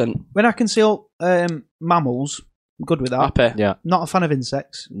 80%. When I can see mammals, I'm good with that. Happy. Yeah. Not a fan of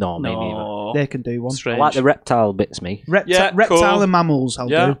insects. No, me neither. No. They can do one. I Strange. like the reptile bits, me. Yeah, reptile cool. and mammals, I'll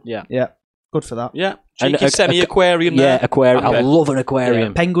Yeah. do. Yeah. Yeah, good for that. Yeah. And Cheeky semi-aquarium Yeah, there. aquarium. I Okay. love an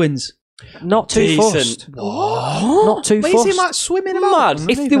aquarium. Penguins. Not too Decent. fussed. Not too Where you see fussed. them like swimming about? Mad. underneath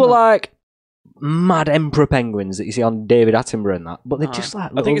If they and were that? like mad emperor penguins that you see on David Attenborough and that, but they're just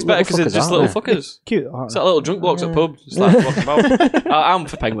like I think it's better because they're just little fuckers. Cute. It's like little drunk blokes at pub. Just like walking about. I'm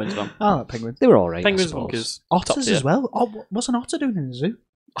for penguins, man. I like penguins. They were alright. Penguins, monkeys. top Otters tier. as well. Oh, what's an otter doing in a zoo?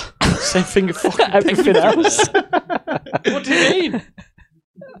 Same thing as fucking Everything penguins. else. What do you mean? Yeah,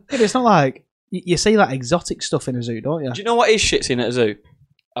 but it's not like you see like exotic stuff in a zoo, don't you? Do you know what is shit seen at a zoo?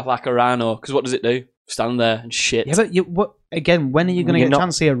 Like a rhino. Because what does it do? Stand there and shit. Yeah, but what again? When are you going to You're get a not-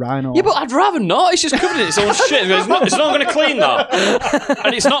 chance to see a rhino? Yeah, but I'd rather not. It's just covered in its own shit. It's not going to clean that.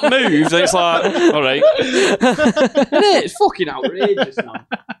 And it's not moved. And it's like, all right. Isn't it? It's fucking outrageous now.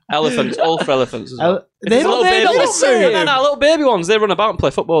 Elephants. All for elephants as well. They Little don't. They baby- don't No, little baby ones. They run about and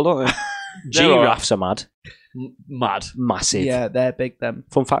play football, don't they? Giraffes are mad. Mad. Massive. Yeah, they're big. Them.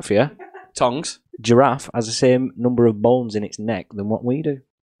 Fun fact for you. Tongs. Giraffe has the same number of bones in its neck than what we do.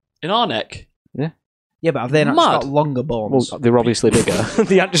 In our neck. Yeah, but have they not Mad. got longer bones? Well, they're obviously bigger.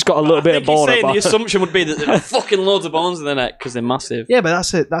 They had just got a little bit of bone. The about- assumption would be that there are fucking loads of bones in their neck because they're massive. Yeah, but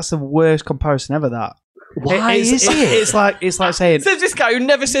that's it. That's the worst comparison ever. That. Why It's- is it? It's like saying. There's this guy who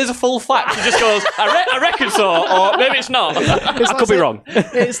never says a full fact. He just goes, I reckon so, or maybe it's not. It's I could be wrong.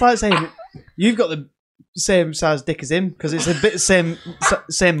 It's like saying you've got the same size dick as him because it's a bit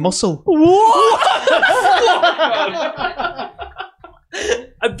same muscle.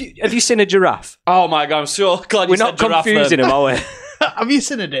 Have you seen a giraffe? Oh my god, I'm so glad you We're said not giraffe confusing then. them, are we? Have you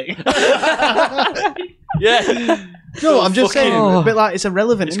seen a dick? Yeah. No, I'm just saying, Oh. a bit like it's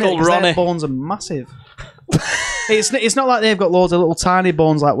irrelevant. It's Isn't called it? 'Cause their Ronnie. bones are massive. It's not like they've got loads of little tiny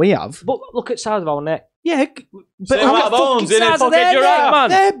bones like we have. But look at the size of our neck. Yeah, but Same amount of bones in a size are they, fucking giraffe, man.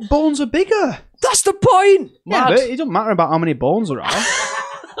 their bones are bigger. That's the point. Yeah, but it doesn't matter about how many bones there are.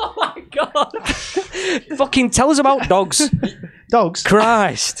 Oh my god! Fucking tell us about dogs. Dogs.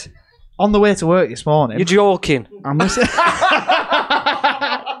 Christ. On the way to work this morning, You're joking. I'm listening.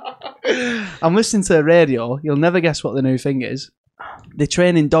 I'm listening to the radio. You'll never guess what the new thing is. They're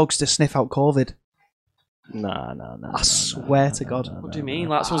training dogs to sniff out COVID. No. I swear to God. What do you mean?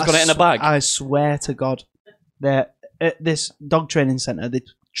 Like someone's got it in a bag? I swear to God. They're at this dog training centre. They're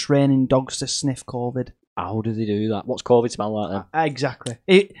training dogs to sniff COVID. How do they do that? What's COVID smell like then? Exactly.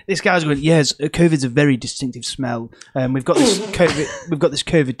 This guy's going, yes, COVID's a very distinctive smell. We've got this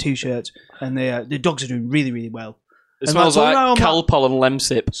COVID T-shirt, and the dogs are doing really, really well. It And smells that's all like right on that. Calpol and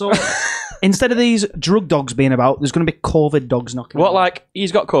Lemsip. So instead of these drug dogs being about, there's going to be COVID dogs knocking What, about. like,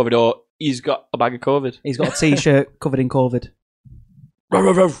 he's got COVID or he's got a bag of COVID? He's got a T-shirt covered in COVID.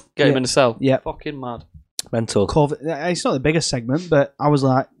 Get him in the cell. Yeah. Fucking mad. Mental. COVID. It's not the biggest segment, but I was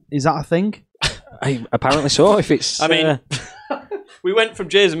like, is that a thing? Apparently so. If it's, I mean, we went from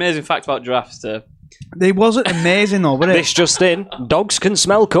Jay's amazing fact about giraffes to... It wasn't amazing though, was it? this just in, dogs can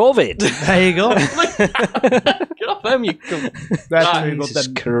smell COVID. There you go. Get off him, you cunt. That's Right. very good Jesus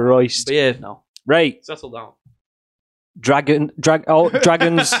then. Christ. Behave now. Right. Settle down.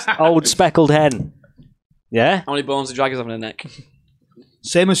 Dragon's old speckled hen. Yeah? How many bones do dragons have in their neck?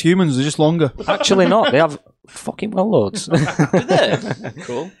 Same as humans, they're just longer. Actually not. They have fucking well loads. Do they?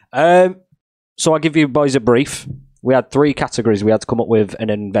 Cool. So I'll give you boys a brief. We had 3 categories we had to come up with an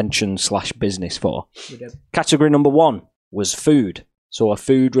invention/business for. We did. Category number 1 was food. So a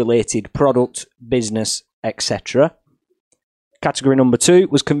food-related product, business, etc. Category number 2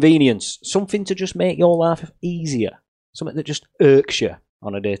 was convenience. Something to just make your life easier. Something that just irks you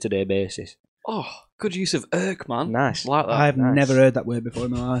on a day-to-day basis. Oh, good use of irk, man. Nice. Like that. I've Nice. never heard that word before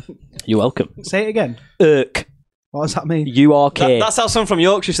in my life. You're welcome. Say it again. Irk. What does that mean? U-R-K. That's how someone from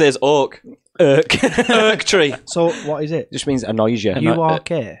Yorkshire says oak. irk. Irk tree. So, what is it? Just means annoys you.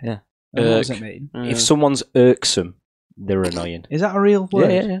 U-R-K? Yeah. And what does Irk. it mean? If someone's irksome, they're annoying. Is that a real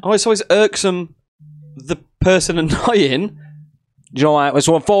word? Yeah. Oh, it's always irksome. The person annoying. Do you know why? When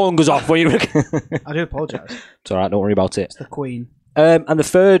someone phone goes off, when you... I do apologise. It's alright, don't worry about it. It's the Queen. And the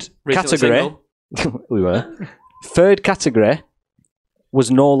third Recently category... single. we were. Third category was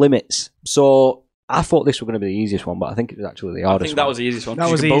no limits. So I thought this was going to be the easiest one, but I think it was actually the I hardest think that one. was the easiest one. That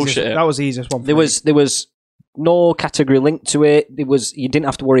 'cause was you the can easiest. bullshit it. That was the easiest one. For There was no category linked to it. You didn't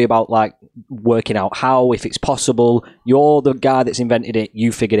have to worry about like working out how, if it's possible. You're the guy that's invented it.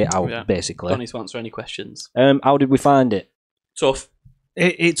 You figured it out, Yeah. basically. Don't need to answer any questions. How did we find it? Tough.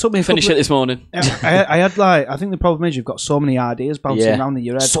 It took me a Finish couple it this morning. I had like, I think the problem is you've got so many ideas bouncing Yeah. around in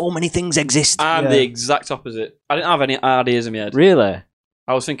your head. So many things exist. I'm Yeah. the exact opposite. I didn't have any ideas in my head. Really?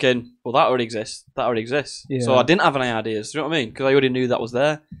 I was thinking, well, that already exists. That already exists. Yeah. So I didn't have any ideas. Do you know what I mean? Because I already knew that was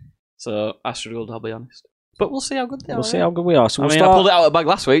there. So I struggled, I'll be honest. But we'll see how good they are. We'll see how good we are. So I we'll mean, I start. pulled it out of the bag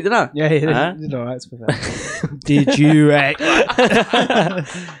last week, didn't I? Yeah, you Huh? did all right, to be fair. Did you?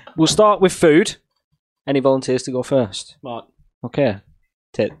 We'll start with food. Any volunteers to go first? Right. Okay.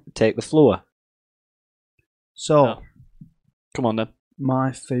 Take the floor. So, No. Come on then.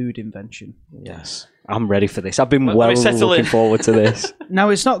 my food invention. Yes. I'm ready for this. I've been Let me well settle looking in. forward to this. Now,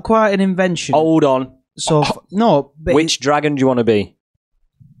 it's not quite an invention. Hold on. So, no, but Which dragon do you want to be?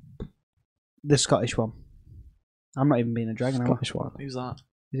 the Scottish one. I'm not even being a dragon. Am I? Scottish one. Who's that?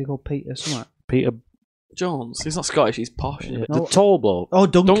 Is he called Peter? Something. Peter. Jones. He's not Scottish, he's posh. The No. tall bloke. Oh,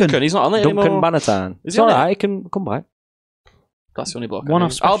 Duncan. Duncan, he's not on it Duncan anymore. Bannatyne. Is It's he on alright, he can come back. That's the only bloke. One I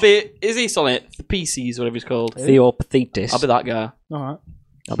off know. special- I'll be. Is he still on it? The PCs, whatever he's called. Theopathetis. I'll be that guy. All right,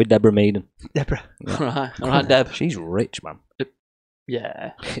 I'll be Deborah Meaden. Deborah. All right, Deb. She's rich, man.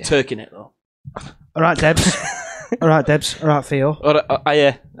 Yeah, Turking it though. All right, Debs. All right, Debs. All right, Theo. All right,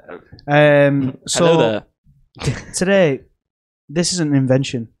 yeah. So Hello there. today, this is an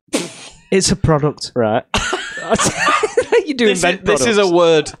invention. It's a product. Right. You do invent This is products. a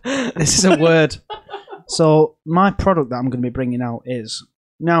word. This is a word. So my product that I'm going to be bringing out is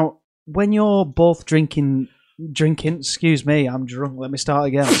now when you're both drinking. Excuse me, I'm drunk. Let me start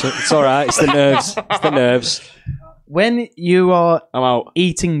again. So It's alright, it's the nerves. It's the nerves. when you are I'm out.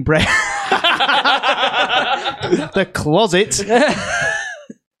 eating bread, the closet.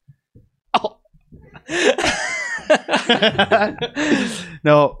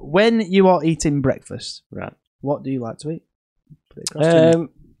 No, when you are eating breakfast, Right. what do you like to eat? Put it across to me.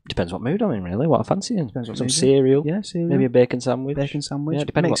 Depends what mood I'm in, really. What I fancy. Depends what Some mood you're cereal. Yeah, cereal. Maybe a bacon sandwich. bacon sandwich. Yeah,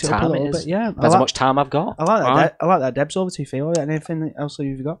 depending Mix what it up a time little it is. bit. Yeah, Depends how much time I've got. I like that. Right. I like that. Debs over to you, Phil. Anything else that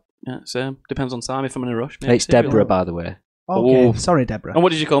you've got? Yeah, same. Depends on time. If I'm in a rush. maybe It's cereal. Deborah, by the way. Okay. Oh. Sorry, Deborah. And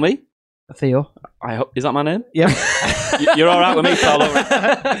what did you call me? Theo. I hope, is that my name? Yep. You're all right with me, pal?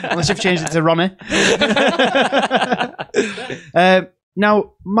 Unless you've changed it to Ronnie.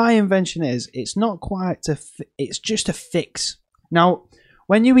 Now, my invention is, it's not quite it's just a fix. Now,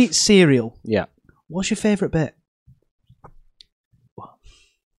 when you eat cereal, Yeah. what's your favourite bit?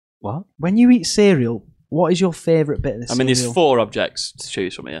 What? When you eat cereal, what is your favourite bit of the cereal? There's 4 objects to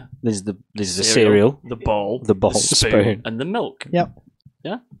choose from here. There's the cereal, the bowl, the bowl, the spoon. and the milk. Yep.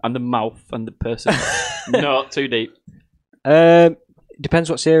 Yeah, and the mouth and the person. Not too deep. Depends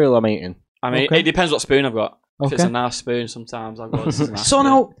what cereal I'm eating. Okay. It depends what spoon I've got. If it's Okay. a nice spoon, sometimes I've got. This is a nice So spoon.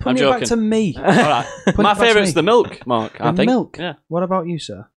 now, put I'm it joking. back to me. All right. Put My it back to favourite's me. the milk, Mark. I The think. milk? Yeah. What about you,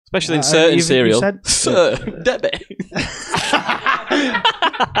 sir? Especially in certain you cereal. said- Sir, Debbie.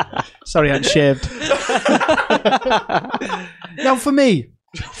 Sorry, I hadn't shaved. Now, for me,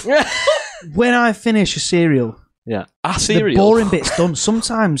 when I finish a cereal, Our the cereal. boring bit's done.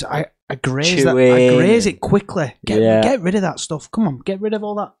 Sometimes I graze that. I Chewing. graze it quickly. Yeah. Get rid of that stuff. Come on, get rid of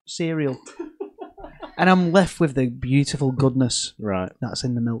all that cereal. And I'm left with the beautiful goodness Right. that's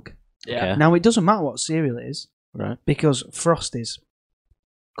in the milk. Yeah. Okay. Now, it doesn't matter what cereal it is, Right. because Frosties,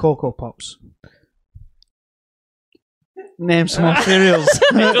 Cocoa Pops. Name some more cereals.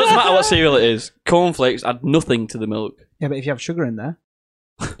 It doesn't matter what cereal it is. Cornflakes add nothing to the milk. Yeah, but if you have sugar in there.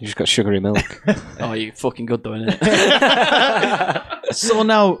 You just got sugary milk. Oh, you're fucking good though, innit? So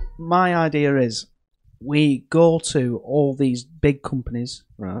now, my idea is we go to all these big companies,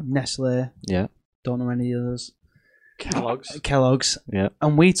 Right. Nestle, Yeah. don't know any others, Kellogg's.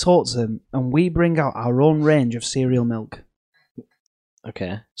 and we talk to them and we bring out our own range of cereal milk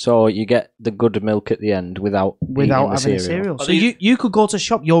Okay. So you get the good milk at the end without without eating the having a cereal. Are So these- you could go to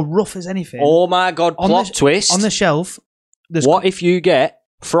shop, you're rough as anything. Oh my god! On Plot the- twist. On the shelf, there's What if you get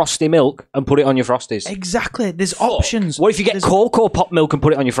frosty milk and put it on your frosties? exactly, there's options. What if you get There's- cocoa pop milk and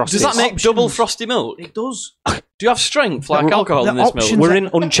put it on your frosties? Does that make options. double frosty milk? It does. Do you have strength like The- alcohol the in this options- milk? We're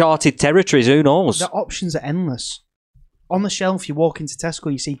in uncharted territories. Who knows? The options are endless. On the shelf, you walk into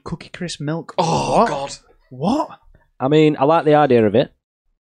Tesco, you see Cookie Crisp milk. Oh What? God! What? I mean, I like the idea of it.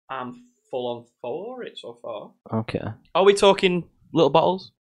 I'm full on for it so far. Okay. Are we talking little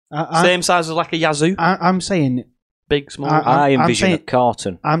bottles? Same size as like a Yazoo? I'm saying Big, small? I I'm envision saying- a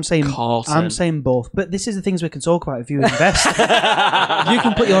carton. I'm saying Carton. I'm saying both, but this is the things we can talk about if you invest. You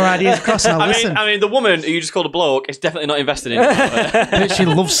can put your ideas across and I'll listen. I mean, the woman who you just called a bloke is definitely not invested in it. But she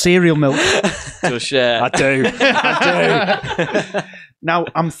loves cereal milk. To share. do. I do. Now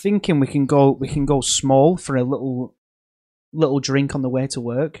I'm thinking we can go small for a little drink on the way to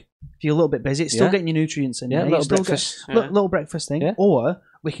work. If you're a little bit busy, it's still Yeah. getting your nutrients in. Yeah, you little still breakfast. Get, little breakfast thing. Yeah. Or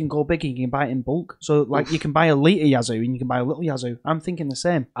we can go big and you can buy it in bulk. So like you can buy a litre Yazoo and you can buy a little Yazoo. I'm thinking the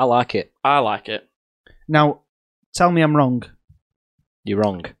same. I like it. I like it. Now, tell me I'm wrong. You're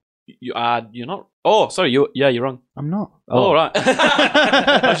wrong. You're not. Oh, sorry. You're wrong. I'm not. Oh, right.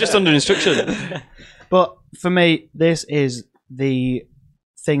 I was just under instruction. But for me, this is the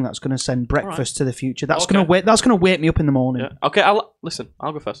thing that's going to send breakfast to the future. That's Okay. going to wake. That's going to wake me up in the morning. Yeah. Okay. Listen.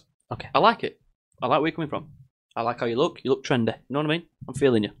 I'll go first. Okay. I like it. I like where you're coming from. I like how you look. You look trendy. You know what I mean? I'm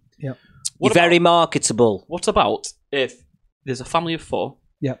feeling you. Yep. You're very marketable. What about if there's a family of 4?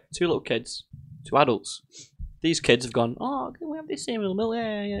 Yep. 2 little kids, 2 adults. These kids have gone, oh, can we have this cereal milk?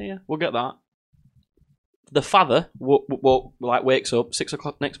 Yeah. We'll get that. The father wakes up 6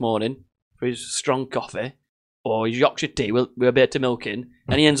 o'clock next morning for his strong coffee or his Yorkshire tea with a bit of milk in,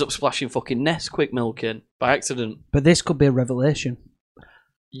 and he ends up splashing fucking Nesquik milk in by accident. But this could be a revelation.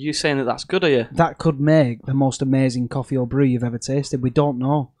 You saying that that's good, are you? That could make the most amazing coffee or brew you've ever tasted. We don't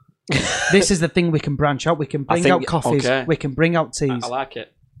know. This is the thing we can branch out. We can bring think- out coffees. okay. We can bring out teas. I like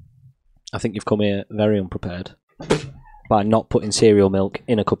it. I think you've come here very unprepared by not putting cereal milk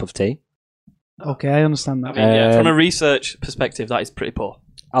in a cup of tea. Okay, I understand I that. mean, yeah, from a research perspective, that is pretty poor.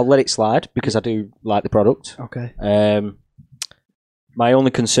 I'll let it slide because I do like the product. Okay. My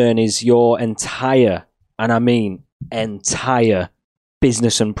only concern is your entire, and I mean entire,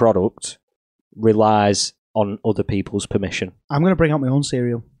 business and product relies on other people's permission. I'm going to bring out my own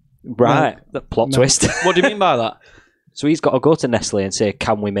cereal. Right. The plot No. twist. What do you mean by that? So he's got to go to Nestle and say,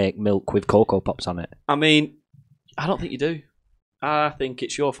 can we make milk with Cocoa Pops on it? I mean, I don't think you do. I think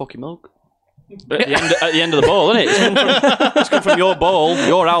it's your fucking milk. At the end of the bowl, isn't it? It's come from your bowl,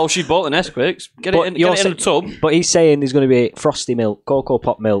 your house. You bought the Nesquik. Get it in the tub. But he's saying there's going to be frosty milk, Cocoa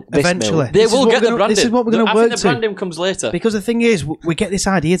Pop milk, this Eventually. milk. They This is will what get we're the gonna- branding. this is what we're gonna I work think the to. branding comes later. Because the thing is, we get this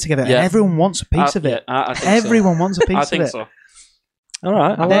idea together Yeah. and everyone wants a piece of it. Yeah, I think so. Everyone wants a piece I of think it. so. All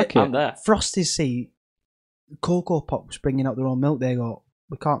right, I like I'm it. there. Frosties see Cocoa Pops bringing out their own milk. They go,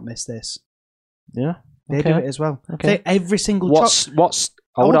 we can't miss this. Yeah. They Okay. do it as well. Okay. Every single What's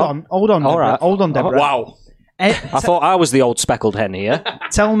Hold on, All Deborah. right. Hold on, Deborah. Wow. I thought I was the old speckled hen here.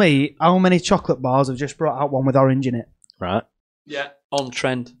 Tell me how many chocolate bars have just brought out one with orange in it? Right. Yeah. On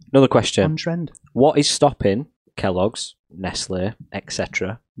trend. Another question. On trend. What is stopping Kellogg's, Nestle,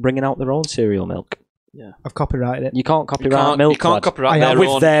 etc. bringing out their own cereal milk? I've copyrighted it. You can't copyright milk. You can't lad. copyright I their have. with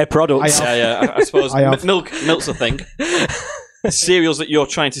own. their products. Yeah. I suppose I have. milk's a thing. Cereals that you're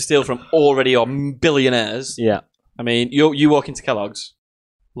trying to steal from already are billionaires. Yeah. I mean, you walk into Kellogg's,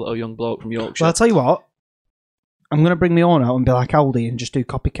 little young bloke from Yorkshire. Well, I'll tell you what. I'm going to bring my own out and be like Aldi and just do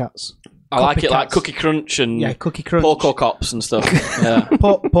copycats. I like it like copycats. Cookie Crunch and Yeah, Cookie Crunch. Porco Cops and stuff. Yeah.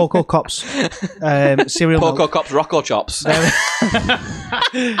 Porco Cops. Cereal Porco milk. Cops, Rocco Chops.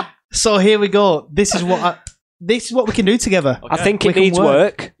 So here we go. This is what we can do together. I think We it can needs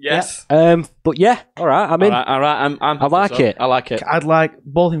work. Yes. But yeah, all right. I'm in. All right. I'm I like it. I like it. I'd like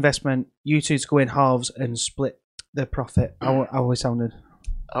both investment, you two to go in halves and split the profit. How we sounded.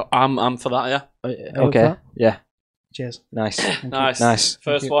 I'm for that. Yeah. Okay. that? Yeah. Cheers. Nice. Nice.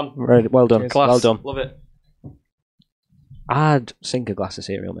 First you. one. Right, well done. Cheers. Class. Well done. Love it. I'd sink a glass of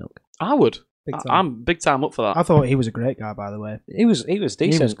cereal milk. I would. Big time. I'm big time up for that. I thought he was a great guy, by the way. He was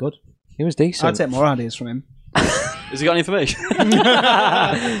decent. He was good. He was decent. I'd take more ideas from him. Has he got any for me?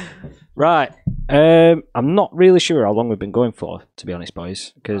 Right. I'm not really sure how long we've been going for, to be honest,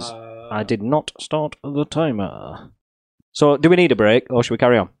 boys, because I did not start the timer. So, do we need a break, or should we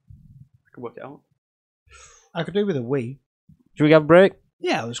carry on? I can work it out. I could do with a wee. Should we have a break?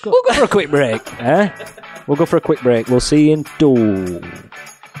 Yeah, let's go. We'll go for a quick break. We'll go for a quick break. We'll see you in two.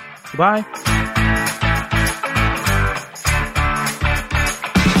 Goodbye.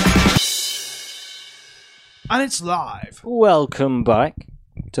 And it's live. Welcome back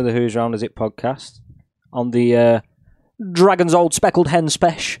to the Who's Round Is It podcast on the Dragon's Old Speckled Hen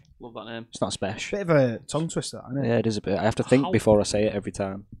Spesh. Love that name. It's not Spesh. Bit of a tongue twister, isn't it? Yeah, it is a bit. I have to think How- before I say it every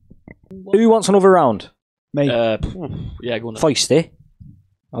time. Who wants another round? Me. Yeah, go on. then. Feisty.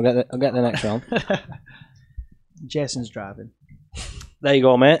 I'll get the next round. Jason's driving. There you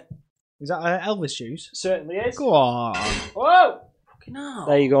go, mate. Is that Elvis juice? Certainly is. Go on. Whoa! Fucking hell.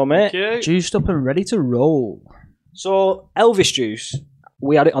 There you go, mate. Cute. Juiced up and ready to roll. So Elvis juice,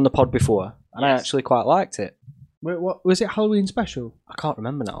 we had it on the pod before, and I Yes. actually quite liked it. Wait, what was it? Halloween special? I can't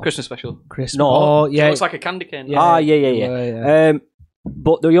remember now. Christmas special. Christmas. No. Oh, Yeah. yeah. It looks like a candy cane. Yeah. Yeah. yeah.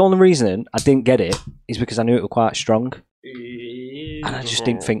 But the only reason I didn't get it is because I knew it was quite strong, and I just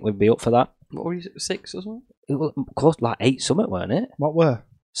didn't think we'd be up for that. What were you, 6 or something? It was close, like 8 something, weren't it? What were?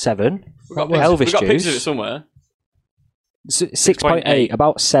 7. We've got, Well, pictures, we've got Elvis pictures of juice. it somewhere. 6.8,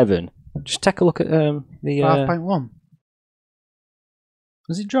 about 7. Just take a look at the. 5.1.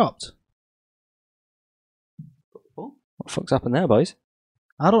 Has it dropped? What the fuck's happened there, boys?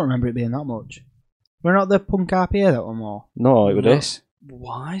 I don't remember it being that much. We're not the punk RPA that one more. No, it was No. this.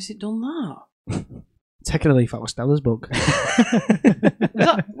 Why has it done that? Taking a leaf out of Stella's book.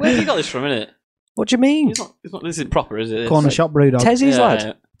 Where have you got this from, innit? What do you mean? It's not, this isn't proper, is it? Corner It's shop brewdog. Tezzy's, yeah, lad.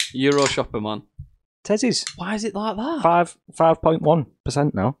 yeah. Euro shopper, man. Tezzy's. Why is it like that?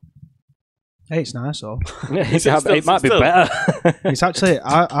 5.1% now. Hey, it's nice though. Is it it might be still- better. It's actually,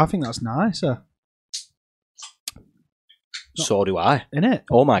 I think that's nicer, So do I. isn't it?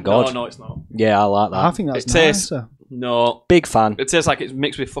 Oh my god. No, it's not. Yeah, I like that. I think that's It tastes- nicer. No. Big fan. It tastes like it's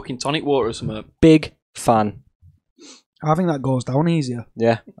mixed with fucking tonic water or something. Big fan. I think that goes down easier.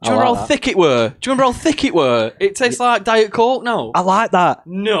 Yeah. Do you remember how thick it were? Do you remember how thick it were? It tastes like Diet Coke now. I like that.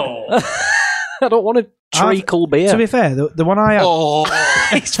 No. I don't want a treacle beer. To be fair, the one I had, Oh.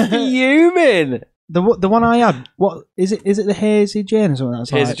 It's fuming. the one I had, what is it? Is it the Hazy Jane or something? That's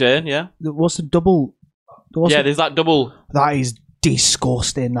Here's like, Jane, yeah. what's the double? There's that double. That is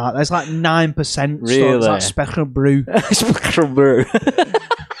disgusting. That's like 9%. Stuff. Really? It's like Spectrum Brew. Spectrum brew.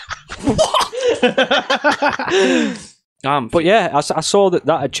 But yeah, I saw that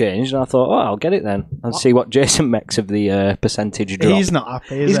had changed, and I thought, oh, I'll get it then, and see what Jason makes of the percentage drop. He's not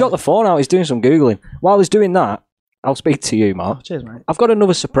happy. He's got the phone out. He's doing some googling. While he's doing that, I'll speak to you, Mark. Oh, cheers, mate. I've got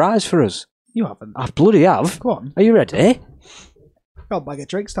another surprise for us. You haven't. I bloody have. Go on. Are you ready? Got a bag of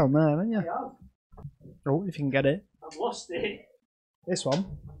tricks down there, haven't you? Oh, if you can get it. I've lost it. This one.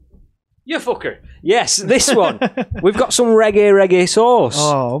 You fucker. Yes, this one. We've got some reggae sauce.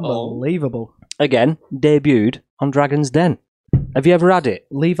 Oh, unbelievable. Again, debuted on Dragon's Den. Have you ever had it?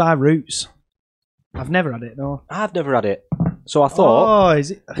 Levi Roots. I've never had it, no. I've never had it. So I thought Oh,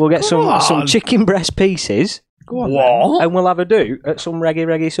 is it? we'll get Come some on. chicken breast pieces Go on. Then. and we'll have a do at some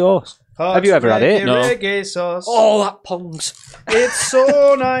reggae sauce. Have you ever had it? No. Reggae sauce. Oh, that pongs. It's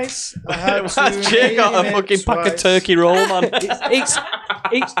so nice. I had to Jay got a name it fucking pack of twice. turkey roll, man.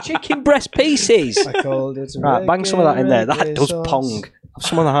 It's chicken breast pieces. I called it Right, bang some of that in there. That reggae does sauce. pong. Have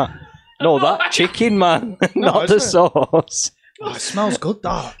some of that. No, that chicken, man. Not the isn't it? sauce. Oh, it smells good,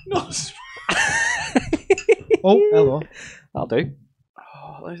 that. No. Oh, hello. That'll do.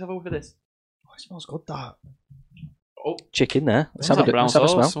 Oh, let's have a look at this. Oh, it smells good, that. Oh, Chicken there. Let's what's have that a brown let's have a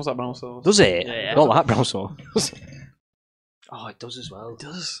sauce? smell. What's that brown sauce? Does it? Yeah. I don't like brown sauce. Oh, it does as well. It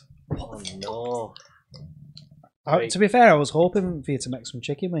does. Oh, no. To be fair, I was hoping for you to make some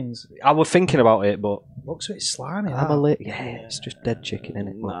chicken wings. I was thinking about it, but Looks a bit slimy. have that. a lick. Yeah, it's just dead chicken,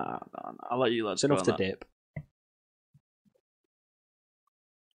 innit? Nah. I'll let you lads It's enough go to on that. dip.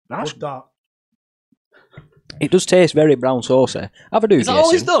 That's, Good, that. it does taste very brown saucy. Have a do, Is that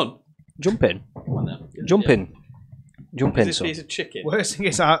all he's Jason. done? Jump in. Come on then. Jump in. Jump in, This son. piece of chicken. Worst thing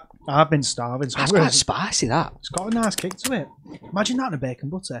is I've been starving. So That's I'm gonna- quite spicy, that. It's got a nice kick to it. Imagine that in a bacon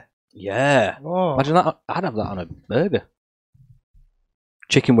butter. Yeah. Oh, Imagine that. I'd have that on a burger.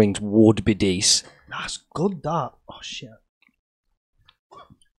 Chicken wings would be decent. that's good, that. Oh, shit.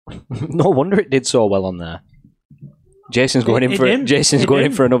 No wonder it did so well on there. Jason's going in It for didn't. Jason's It going in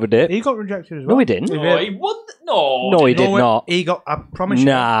didn't. for another dip. He got rejected as well. No, he didn't. No, he would. No. No, he did No, not. He got, I promise you.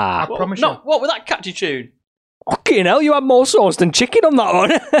 Nah. I promise you. No, what with that catchy tune? Fucking hell, you had more sauce than chicken on that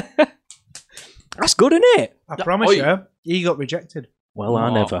one. That's good, isn't it? I Yeah, promise oi. you, he got rejected. Well, I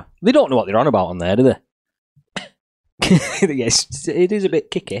No. never. They don't know what they're on about on there, do they? Yes, it is a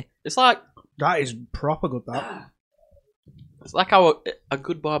bit kicky. It's like That is proper good, that. a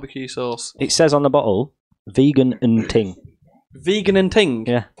good barbecue sauce. It says on the bottle, vegan and ting. Vegan and ting.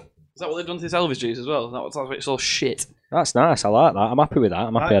 Yeah. Is that what they've done to this Elvis juice as well? Is that what's it's all shit? That's nice. I like that. I'm happy with that.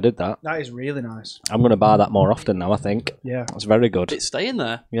 I'm happy I did that. That is really nice. I'm going to buy that more often now, I think. Yeah. That's very good. It's staying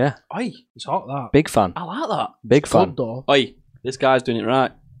there. Yeah. Oi, It's hot, that. Big fan. I like that. Big fan. Good, though. Oi, this guy's doing it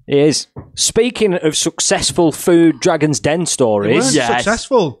right. He is. Speaking of successful food Dragon's Den It stories. weren't Yes.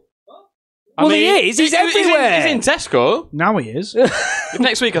 successful. Well, he is. He's everywhere. He's in Tesco. Now he is. If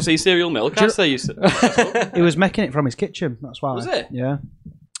next week I see cereal milk, I say you. Tesco. He was making it from his kitchen. That's why. Was it? Yeah.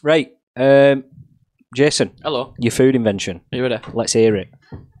 Right. Jason, Hello, your food invention. are you ready? Let's hear it.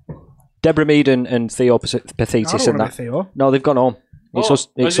 Deborah Mead and Theo I Pathetis don't and want that. to be Theo. No, they've gone home. It's us.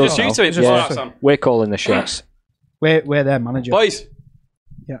 is It's it us just you now. two? It's just Yeah. us, Sam. We're calling the shots. We're their manager. Boys.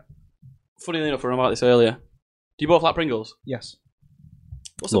 Yeah. Funny enough, we were about this earlier. Do you both like Pringles? Yes.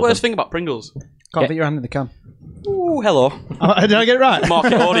 What's the Love worst thing about Pringles? Can't Yeah. fit your hand in the can. Ooh, hello, Did I get it right?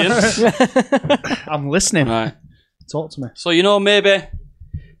 market audience. I'm listening. Right. Talk to me. So you know maybe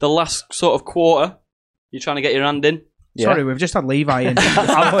the last sort of quarter, you're trying to get your hand in. Yeah. Sorry, we've just had Levi in.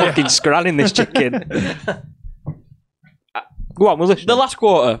 I'm fucking scranning this chicken. Go on, we'll listen. The last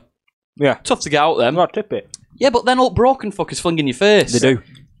quarter, Yeah. tough to get out then. Not tip it. Yeah, but then all broken fuckers flinging your face. They do.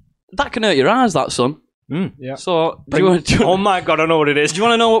 That can hurt your eyes, that son. Yeah. So do you want Oh my god, I know what it is.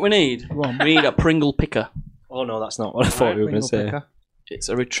 to know what we need? Go on. We need a Pringle picker. Oh no, that's not what I thought you were going to Pringle say. picker. It's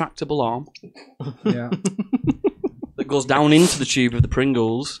a retractable arm Yeah. that goes down into the tube of the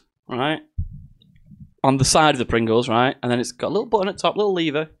Pringles, right? On the side of the Pringles, right? And then it's got a little button at the top, little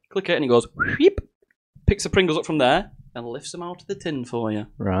lever. Click it and it goes, wheep, picks the Pringles up from there and lifts them out of the tin for you.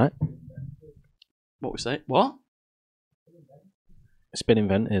 Right. What we say? What? It's been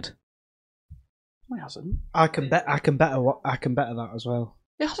invented. No, it hasn't. I can better that as well.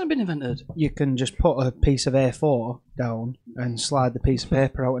 It hasn't been invented. You can just put a piece of A4 down and slide the piece of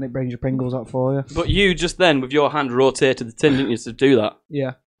paper out, and it brings your Pringles out for you. But you just then, with your hand, rotated the tin, didn't you, to do that?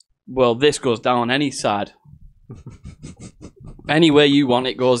 Yeah. Well, this goes down any side. Anywhere you want,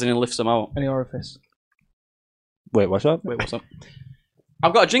 it goes in and lifts them out. Any orifice. Wait, what's that? Wait, what's up?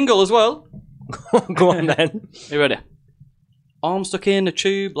 I've got a jingle as well. Go on then. Are you ready? Arm stuck in a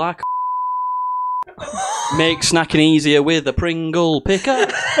tube like make snacking easier with a Pringle picker.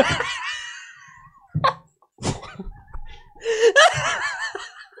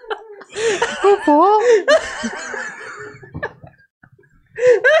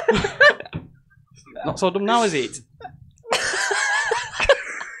 Not so dumb now, is it?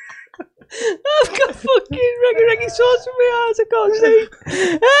 I've got fucking reggae sauce in my eyes, I can't see.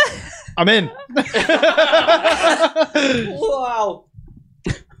 I'm in. Wow.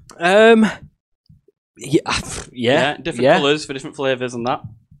 Yeah. Different colours for different flavours and that.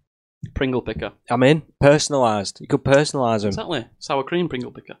 Pringle picker. I'm in. Personalised. You could personalise them. Exactly. Sour cream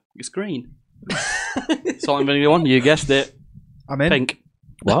Pringle picker. It's green. That's all I'm going to go on. You guessed it. I'm in. Pink.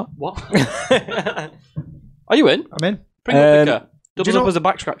 What? What? Are you in? I'm in. Pringle picker. do Doubles you up know- as a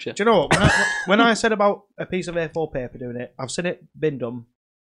back scratcher. Do you know what? When I said about a piece of A4 paper doing it, I've seen it been done.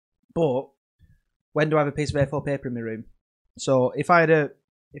 But when do I have a piece of A4 paper in my room? So if I had a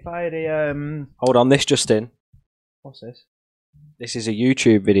Hold on, this just in. what's this? This is a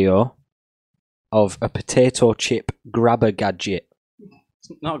YouTube video of a potato chip grabber gadget.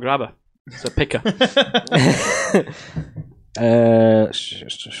 It's not a grabber. It's a picker.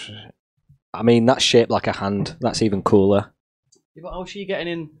 I mean, that's shaped like a hand. That's even cooler. Yeah, but how's she getting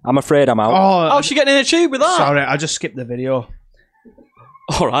in? I'm afraid I'm out. How's she getting in a tube with that? Sorry, I just skipped the video.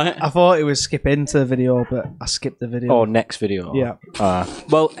 All right. I thought it was skip into the video, but I skipped the video. Oh, next video. Yeah.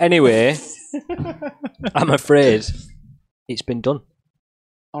 Well, anyway, I'm afraid it's been done.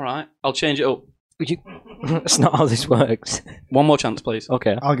 All right. I'll change it up. That's not how this works. One more chance, please.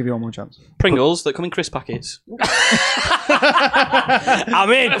 Okay. I'll give you one more chance. Pringles that come in crisp packets.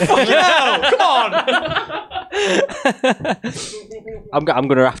 I'm in. Come on. I'm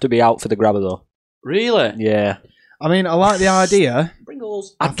going to have to be out for the grabber though. Really? Yeah. I mean, I like the idea.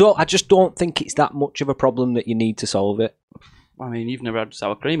 Pringles. I just don't think it's that much of a problem that you need to solve it. I mean, you've never had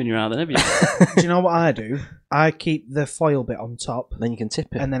sour cream in your eye, then, have you? Do you know what I do? I keep the foil bit on top, Then you can tip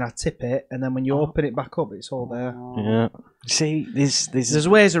it. and then I tip it, and then when you open it back up, it's all there. Yeah. See, There's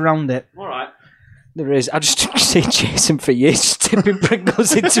ways around it. All right. there is. I just see Jason for years tipping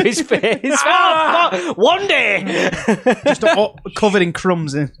Pringles into his face. Oh, one day. Just covered in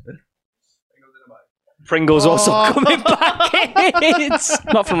crumbs. In. Pringles also Oh. coming back in.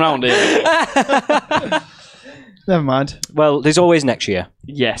 Not from round here. Never mind. Well, there's always next year.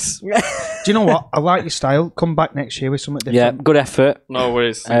 Yes. Do you know what? I like your style. Come back next year with something Yeah, different. good effort. No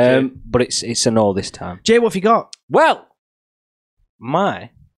worries. Thank you. But it's a no this time. Jay, what have you got? Well, my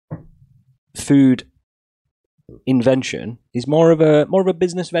food invention is more of a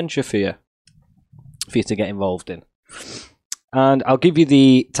business venture for you to get involved in. And I'll give you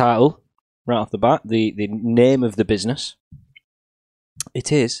the title right off the bat, the name of the business.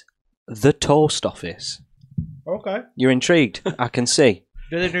 It is The Toast Office. Okay. You're intrigued, I can see.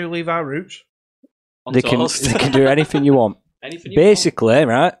 Do they do leave our roots? On They toast. can do anything you want. Anything you Basically,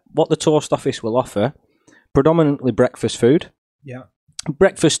 right, what the Toast Office will offer, predominantly breakfast food. Yeah.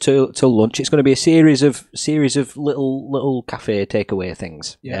 Breakfast till lunch. It's going to be a series of little cafe takeaway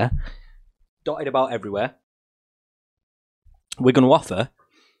things. Yeah. Dotted about everywhere. We're going to offer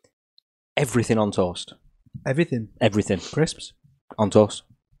everything on toast. Everything. Everything Crisps. on toast.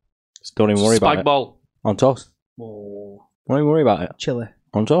 Don't even worry about Spag it. ball. On toast. Oh. Don't even worry about it. Chili.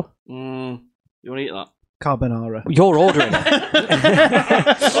 On toast. You want to eat that? Carbonara. You're ordering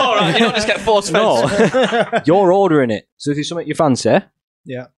it. All right. You don't just get force fed. No, you're ordering it. So if it's something you fancy,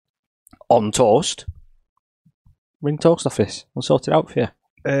 Yeah. on toast, ring Toast Office. We'll sort it out for you.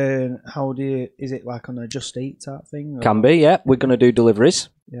 How do you... Is it like on a Just Eat type thing? or- Can be, yeah. We're going to do deliveries.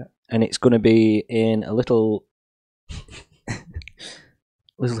 Yeah. And it's going to be in a little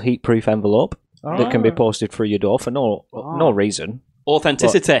heat-proof envelope that can be Ah. posted through your door for no reason.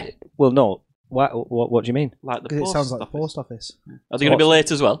 Authenticity. Well, no. What do you mean? Like the 'Cause it post sounds like the office. post office. Are they going to be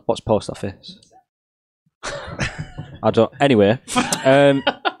late as well? What's post office? I don't. Anyway,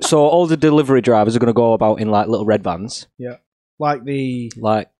 so all the delivery drivers are going to go about in like little red vans. Yeah. Like the...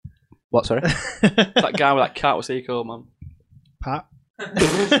 Like, what? Sorry. That guy with that cat, what's he called, man? Pat.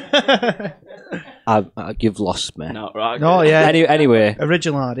 You've lost me. No, right. No, okay. yeah. Anyway,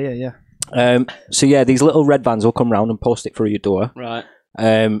 Original idea, yeah. so yeah, these little red vans will come round and post it through your door. Right.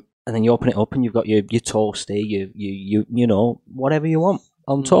 And then you open it up and you've got your toasty, you know, whatever you want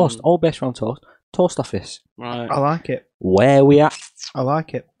on toast. All based around toast. Toast Office. Right. I like it. Where we at? I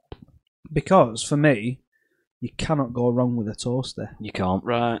like it. Because, for me, you cannot go wrong with a toaster. You can't.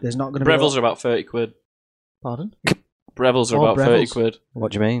 Right. There's not going to Breville's be... are about 30 quid. Pardon? Breville's are Oh, about 30 Breville's. quid.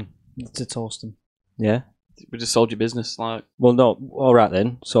 What do you mean? To toast them. Yeah. We just sold your business, like. Well, no. All right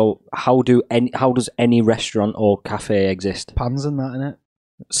then. So how does any restaurant or cafe exist? Pans and that, innit?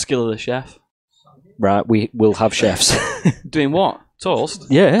 Skill of the chef. Right. We will have chefs. Doing what? Toast?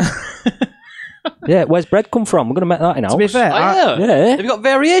 Yeah. Yeah. Where's bread come from? We're gonna make that in house. To be fair, Oh, yeah. Yeah. Have you got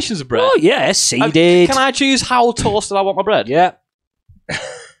variations of bread? Oh yeah. Seeded. Can I choose how toasted I want my bread? Yeah.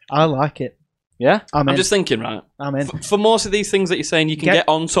 I like it. Yeah. I'm in. I'm just thinking, right? I'm in. For most of these things that you're saying you can get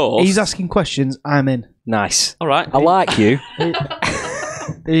on toast. He's asking questions. I'm in. Nice. All right. I like you. Who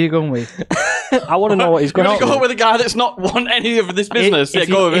are you going with? I want to know what he's You're going going to to go with a guy that's not won any of this business. If,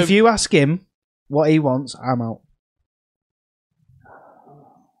 Go with him. if you ask him what he wants, I'm out.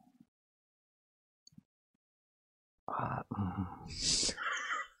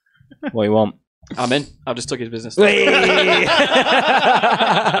 What you want? I'm in. I've just took his business. So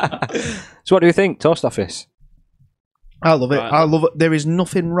what do you think, Toast Office? I love it. Right. I love it. There is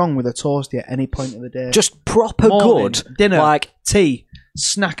nothing wrong with a toasty at any point of the day. Just proper Morning, good. dinner, Like tea,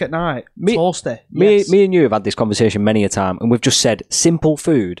 snack at night, toasty. me Yes. and you have had this conversation many a time, and we've just said simple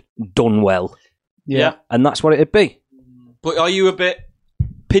food done well, Yeah. and that's what it'd be. But are you a bit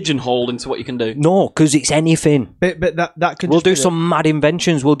pigeonholed into what you can do. No, because it's anything. But that could We'll just do be some mad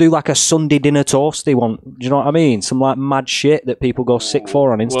inventions. We'll do like a Sunday dinner toasty one. Do you know what I mean? Some like mad shit that people go sick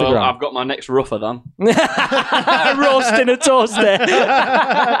for on Well, Instagram. I've got my next rougher then. Roasting a toasty.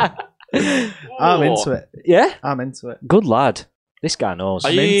 I'm into it. Yeah? I'm into it. Good lad. This guy knows. Are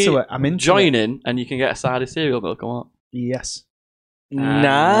I'm you into it. I'm into it. joining and you can get a side of cereal milk or what? Yes.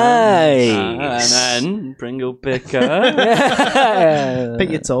 Nice. And then Pringle picker.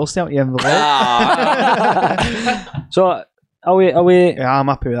 Pick your toast out your envelope. So, are we? Yeah, I'm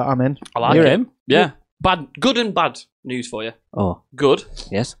happy with that. I'm in. I like You're it. in? Yeah. Good and bad news for you. Oh, Good.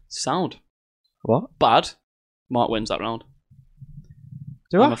 yes. Sound. What? Bad. Mark wins that round.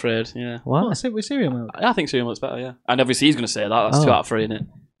 Do I'm I? afraid. Yeah. What? What? Sit with cereal milk. I think cereal milk's better. Yeah. And obviously he's going to say that. That's Oh. 2 out of 3, isn't it?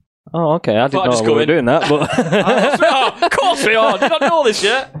 Oh, okay. I I'd didn't just know go we were in. doing that, but Of course we are. Did not know this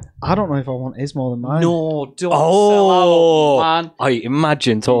yet. I don't know if I want his more than mine. No, don't Oh. sell out, man. I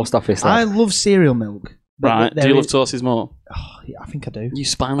imagine toast office. I Lad. love cereal milk. but Right. there Do you love is- toasties more? Oh, yeah, I think I do. You A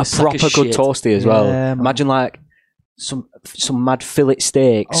spineless sack proper of good shit. toasty as well. Yeah, man. Imagine like some mad fillet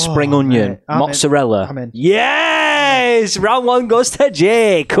steak, Oh, spring onion, mate. I'm in. mozzarella. I'm in. Yes, round 1 goes to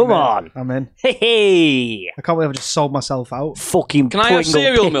Jay. Come on, I'm in. hey, I can't believe I just sold myself out. fucking Can I have Pringle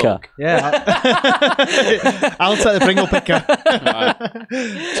cereal picker. milk? Yeah. I'll take the Pringle picker. Right.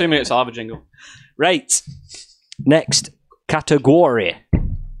 2 minutes, I'll have a jingle. Right, next category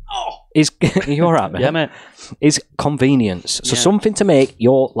Oh. is are you all right, man? Yeah, mate. Is convenience. So Yeah. something to make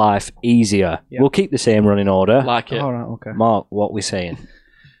your life easier. Yeah. We'll keep the same running order. Like it. All right, okay. Mark, what we saying?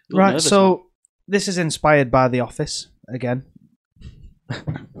 Right, Nervous, so this is inspired by The Office again,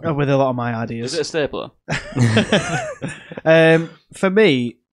 with a lot of my man. ideas. Is it a stapler? For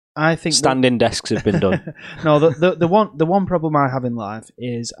me, I think Standing desks have been done. no, the one problem I have in life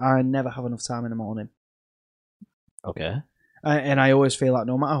is I never have enough time in the morning, Okay. and I always feel like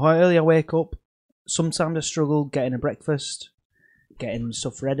no matter how early I wake up, sometimes I struggle getting a breakfast, getting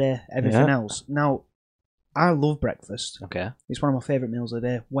stuff ready, everything Yeah. else. Now, I love breakfast. Okay. It's one of my favourite meals of the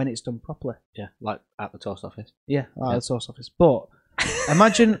day when it's done properly. Yeah, like at the toast office. Yeah, I like Yeah. the toast office. But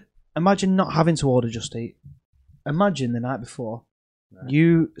imagine not having to order Just Eat. Imagine the night before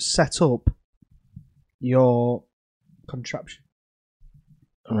you set up your contraption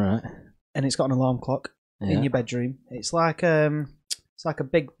Right. and it's got an alarm clock Yeah. in your bedroom. It's like a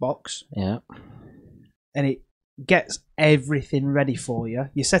big box Yeah. and it gets everything ready for you.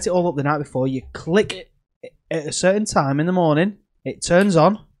 You set it all up the night before. You click it at a certain time in the morning. It turns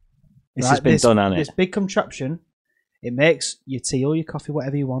on. This Right, has been done, hasn't This it? big contraption. It makes your tea or your coffee,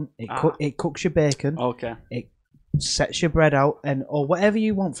 whatever you want. It cooks your bacon. Okay. It sets your bread out, and or whatever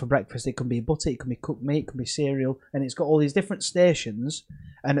you want for breakfast. It can be butter, it can be cooked meat, it can be cereal, and it's got all these different stations.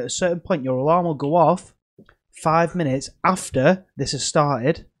 And at a certain point, your alarm will go off 5 minutes after this has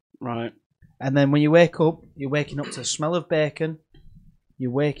started. Right. And then when you wake up, you're waking up to the smell of bacon. You're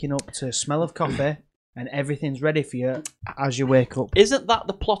waking up to the smell of coffee, and everything's ready for you as you wake up. Isn't that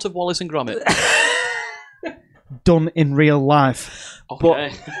the plot of Wallace and Gromit? Done in real life.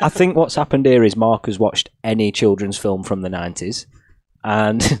 Okay. I think what's happened here is Mark has watched any children's film from the 90s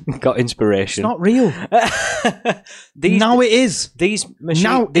and got It's inspiration. not real. these Now it is, these,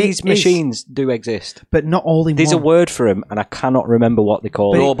 Now it these is. machines do exist. but not all in There's a one. word for them, and I cannot remember what they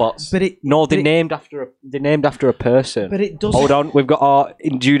call it. Robots. But it, No, but they're it- named after a person. But it doesn't. Hold on, we've got our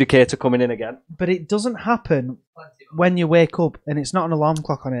adjudicator coming in again. But it doesn't happen when you wake up, and it's not an alarm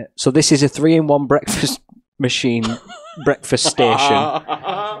clock on it. So this is a 3-in-1 breakfast machine, breakfast station,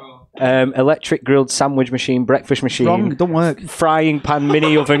 electric grilled sandwich machine, breakfast machine, Wrong, don't work. frying pan,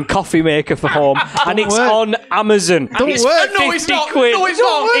 mini oven, coffee maker for home, and it's work. on Amazon. Don't it's work. 50 No, it's not. quid. No, it's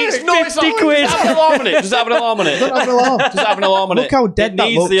not. It's No, it's 50 not. quid. Does it have an alarm on it? Does it have an alarm on it? Don't have an alarm. Does it have an alarm on it? Look how dead it that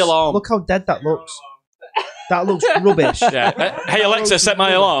needs looks. the alarm. Look how dead that looks. That looks rubbish. Yeah. Hey Alexa, set my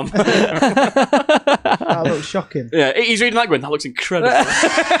alarm. That looks shocking. Yeah, he's reading that going, that looks incredible.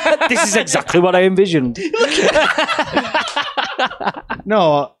 This is exactly what I envisioned.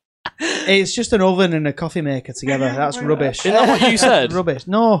 No, it's just an oven and a coffee maker together. That's rubbish. Isn't that what you said? Rubbish.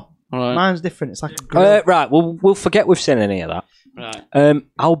 No, Right. mine's different. It's like a grill. Right, we'll forget we've said any of that. Right.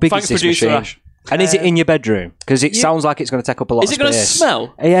 How big Thanks, is this producer machine? Ash. And is it in your bedroom? Because it Yeah. sounds like it's going to take up a lot Is of it going to space.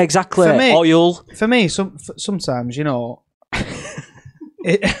 smell? Yeah, exactly. For me- Oil. For me, sometimes, you know,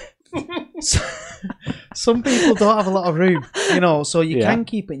 it, some people don't have a lot of room, you know, so you Yeah. can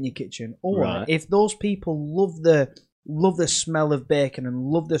keep it in your kitchen. Or Right. if those people love the smell of bacon and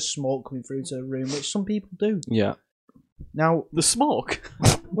love the smoke coming through to the room, which some people do. Yeah. Now, The smoke?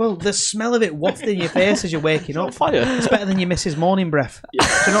 well, the smell of it wafting in your face as you're waking up. Fire. It's better than your missus' morning breath. Do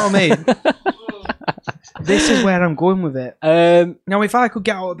you know what I mean? This is where I'm going with it. Now, if I could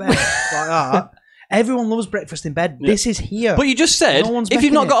get out of bed like that, everyone loves breakfast in bed. This is here. But you just said, No one's if you've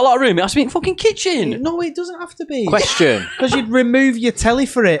making not it. got a lot of room, it has to be in fucking kitchen. No, it doesn't have to be. Question: Because you'd remove your telly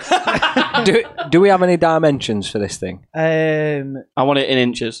for it. Do we have any dimensions for this thing? I want it in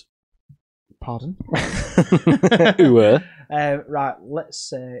inches. Pardon? Who were? Right, let's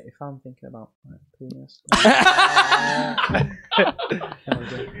say if I'm thinking about penis.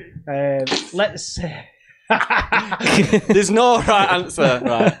 Let's say. There's no right answer.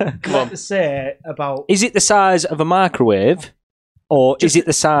 Right, come on. Let's say about Is it the size of a microwave, or is it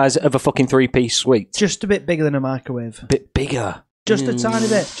the size of a fucking 3-piece suite? just a bit bigger than a microwave. A bit bigger. Just a tiny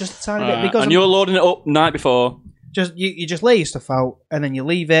bit. Just a tiny bit. Right, Because and you're loading it up night before. just you just lay your stuff out and then you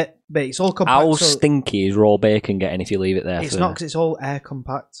leave it, but it's all compact. How so stinky is raw bacon getting if you leave it there? it's for not because it's all air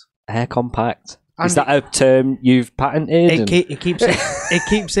compact. air compact. And Is that a term you've patented? It keeps it. It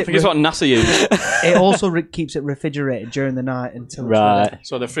keeps I it. think it's what NASA used. It also keeps it refrigerated during the night until it's Right. ready.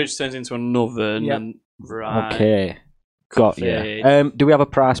 So the fridge turns into an oven. Yep. And, right. Okay. Got Coffee. you. Do we have a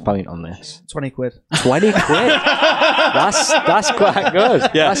price point on this? 20 quid. 20 quid. That's quite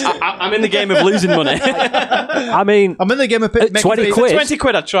good. Yeah, I'm in the game of losing money. I mean, I'm in the game of making 20 food. quid? 20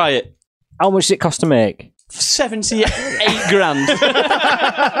 quid, I'd try it. how much does it cost to make? 78 grand.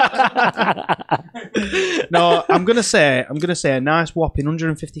 No, I'm gonna say a nice whopping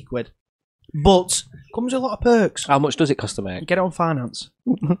 150 quid, but comes with a lot of perks. How much does it cost to make? Get it on finance.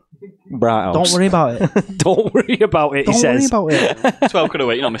 Bright Don't worry about it. Don't worry about it, he Don't worry says. about it. 12 quid a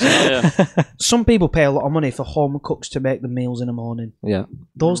week, you're not missing out, yeah. Some people pay a lot of money for home cooks to make the meals in the morning. Yeah.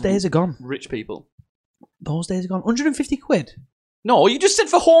 Those days are gone. Rich people. Those days are gone. 150 quid. No, you just said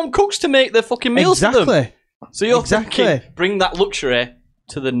for home cooks to make the fucking meals for them. Exactly. So you're Exactly. thinking, bring that luxury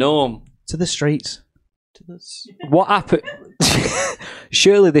to the norm. To the streets. What happened?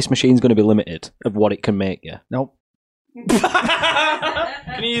 Surely this machine's going to be limited of what it can make you. Nope.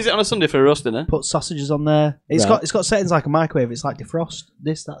 Can you use it on a Sunday for a roast dinner? Put sausages on there. It's Right. got settings like a microwave. It's like defrost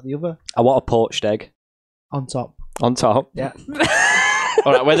this, that, the other I want a poached egg on top. on top. Yeah.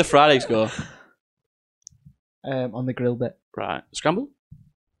 All right, where the fried eggs go? On the grill bit. Right, scramble.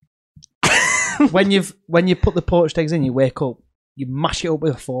 when you put the poached eggs in, you wake up. You mash it up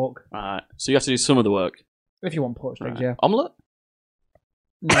with a fork. Right, so you have to do some of the work. If you want poached eggs, Right. yeah. Omelette.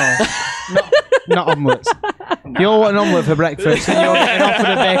 No, not omelets. If you want an omelette for breakfast and you're getting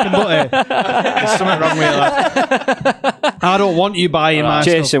offered a bacon butter, there's something wrong with that. I don't want you buying my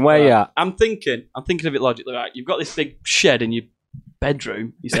Jason, stuff. where you at? I'm thinking of it logically. Right, you've got this big shed in your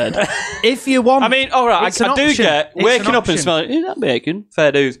bedroom. You said. If you want, I mean, all right, It's I an do option. get It's waking an up and option. smelling. Is that bacon?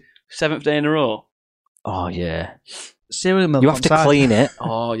 Fair dues. 7th day in a row. Oh, yeah. cereal milk. You have to on side. clean it.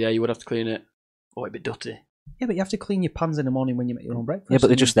 Oh yeah, you would have to clean it. Oh, it'd be dirty. Yeah, but you have to clean your pans in the morning when you make your own breakfast. Yeah, but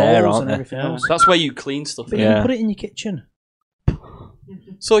they're and your just there, bowls aren't and they? everything Yeah. else. That's where you clean stuff. But in. you Yeah. can put it in your kitchen.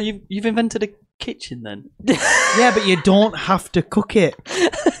 So you've invented a kitchen then, Yeah, but you don't have to cook it.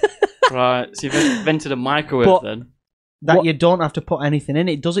 right? So you've invented a microwave But- then. That What- you don't have to put anything in.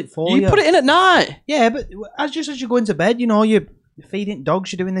 It does it for you. You put it in at night. Yeah, but as you go into bed, you know, you're feeding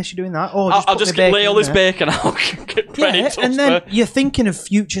dogs, you're doing this, you're doing that. Oh, I'll put just the bacon lay all in this there. bacon out. Get bread in Yeah, and then toaster. you're thinking of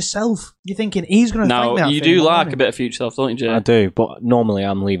future self. You're thinking he's going to thank me. No, that you thing in do the like morning. a bit of future self, don't you, Jay? I do, but normally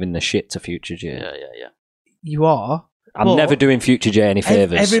I'm leaving the shit to Future J. Yeah. You are. I'm but never doing Future J any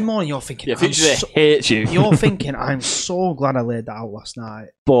favours. Every morning you're thinking. Yeah, I'm future Jay so- hates you. You're thinking, I'm so glad I laid that out last night.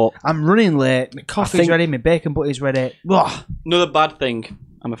 But I'm running late. My coffee's think- ready. My bacon butter's ready. Ugh. Another bad thing,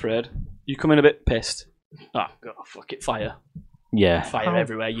 I'm afraid. You come in a bit pissed. Oh, God, fuck it, fire. yeah. Fire How-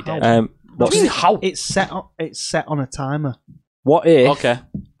 everywhere, you're how- dead. What's, How? It's set on a timer. what if Okay.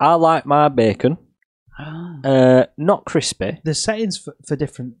 I like my bacon not crispy, There's settings for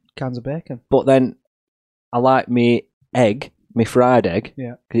different kinds of bacon. but then I like me egg, me fried egg.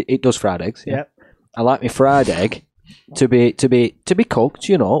 Yeah. It does fried eggs. Yeah. Yeah. I like me fried egg to be cooked,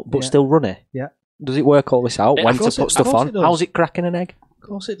 you know, but Yeah. still runny. Yeah. Does it work all this out? Yeah, when of to course put it- stuff of course on? it does. How's it cracking an egg? Of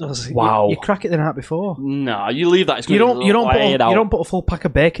course it does. Wow. You crack it the night before. No, you leave that. It's You gonna don't. be You don't. Put laid a, out. you don't put a full pack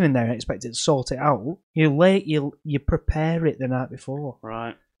of bacon in there and expect it to sort it out. You prepare it the night before.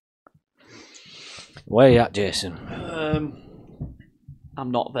 Right. Where you at, Jason?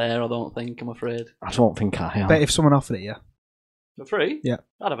 I'm not there, I don't think, I'm afraid. I don't think I am. But if someone offered it, yeah, For free? Yeah.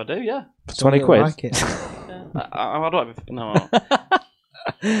 I'd have a do, yeah. 20 you'll quid? Like it. Yeah. I don't have a... No.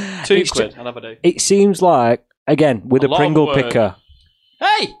 2 It's quid, I'd have a do. It seems like, again, with A a lot of Pringle work. picker,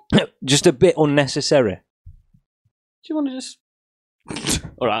 Hey! Do just a bit unnecessary. you want to just...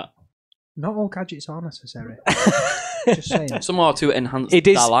 Alright. Not all gadgets are necessary. Just saying. Some are to enhance It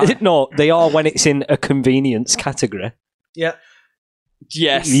is that life. no, they are when it's in a convenience category. Yeah.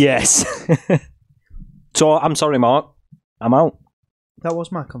 Yes. Yes. So I'm sorry, Mark. I'm out. That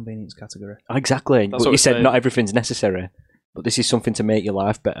was my convenience category. Exactly. That's But what you we said say. not everything's necessary. But this is something to make your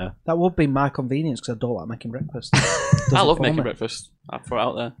life better. That would be my convenience because I don't like making breakfast. I love making breakfast. I throw it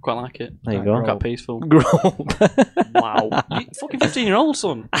out there. Quite like it. There you go. Quite peaceful. Grow up. Wow. You fucking 15-year-old,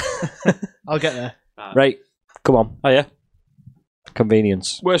 son. I'll get there. Right. Come on. Oh, yeah.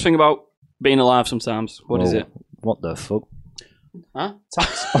 Convenience. Worst thing about being alive sometimes. What is Whoa. it? What the fuck? Huh?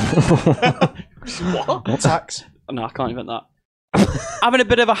 Tax. What? Tax. No, I can't invent that. Having a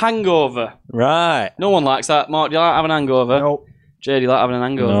bit of a hangover. Right. No one likes that. Mark, do you like having a hangover? No. Jay, do you like having an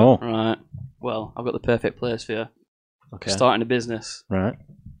hangover? No. Right. Well, I've got the perfect place for you. Okay. Starting a business Right.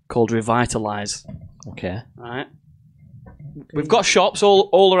 called Revitalise. Okay. Right. We've got shops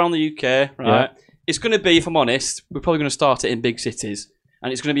all around the UK. Right. Yeah. It's going to be, if I'm honest, we're probably going to start it in big cities,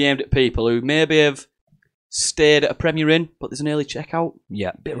 and it's going to be aimed at people who maybe have stayed at a Premier Inn, but there's an early checkout.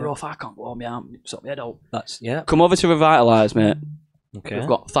 Yeah. Bit rough. I can't go home. Yeah, sort my head out. That's yeah. Come over to Revitalise, mate. Okay. We've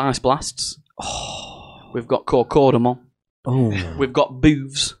got Thice Blasts. We've got Cocodamol. Oh. We've got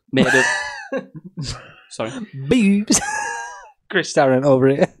Booths made of... Sorry. Boobs. Chris Tarrant over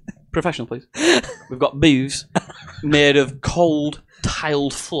it. Professional, please. We've got Booths made of cold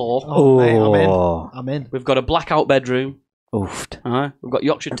tiled floor. Oh, mate, I'm in. I'm in. We've got a blackout bedroom. Oofed. We've got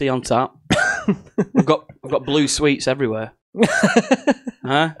Yorkshire tea on tap. we've got blue sweets everywhere.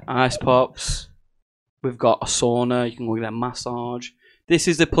 Ice pops. We've got a sauna. You can go get a massage. This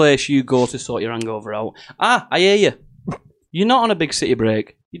is the place you go to sort your hangover out. I hear you. You're not on a big city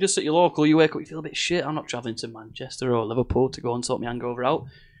break. You just at your local. You wake up, you feel a bit shit. I'm not travelling to Manchester or Liverpool to go and sort my hangover out.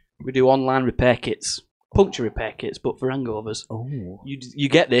 We do online repair kits, puncture repair kits, but for hangovers. Oh. You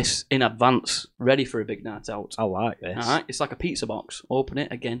get this in advance, ready for a big night out. I like this. All right, it's like a pizza box. Open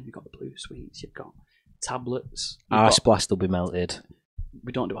it again. You've got the blue sweets. You've got tablets. You've Ice got- blast will be melted.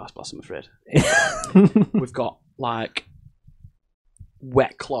 we don't do ice blast, I'm afraid. We've got like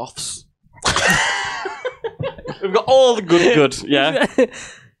wet cloths. We've got all the good, yeah,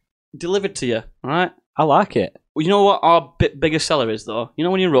 delivered to you. All right. I like it. Well, you know what our biggest seller is, though. You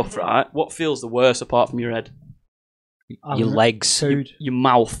know when you're rough, right? What feels the worst apart from your head? Your legs. Food. Your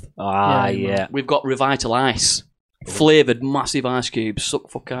mouth. Ah, Yeah, yeah. We've got Revital Ice, flavoured massive ice cubes. Suck the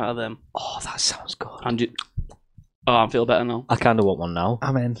fuck out of them. Oh, that sounds good. And you... Oh, I feel better now. I kind of want one now.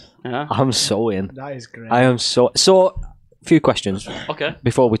 I'm in. Yeah. I'm so in. That is great. I am so. So, a few questions Okay.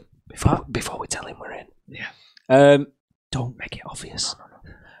 before we tell him we're in. Yeah. Don't make it obvious.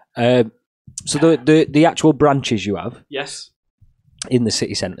 So the actual branches you have Yes. in the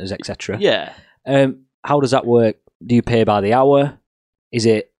city centres, etc. Yeah. How does that work? Do you pay by the hour? Is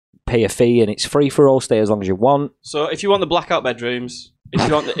it pay a fee and it's free for all? Stay as long as you want. So if you want the blackout bedrooms, if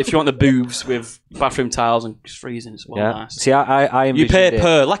you want the booths with bathroom tiles and freezing, it's well nice. See, I You envisioned pay it.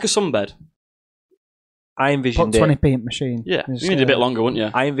 per like a sunbed. I Put envisioned 20p it in machine. Yeah. Just, You need a bit longer, wouldn't you?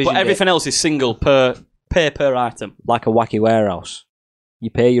 I envisioned But everything else is single per item. like a wacky warehouse. You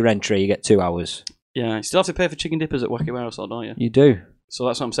pay your entry, you get 2 hours. Yeah. You still have to pay for chicken dippers at Wacky Warehouse, don't you? You do. So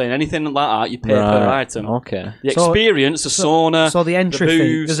that's what I'm saying. Anything like that, you pay per Right. item. Okay. The So- experience, the sauna. So the entry the fee.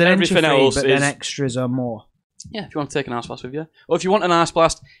 booths, There's an entry everything fee, else but then is- extras are more. Yeah, if you want to take an ice blast with you. Or if you want an ice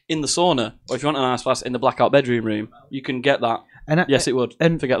blast in the sauna, or if you want an ice blast in the blackout bedroom room, you can get that. And Yes, it would.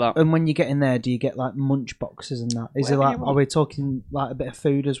 and Forget that. And when you get in there, do you get like munch boxes and that? Is Whatever it like? you want. Are we talking like a bit of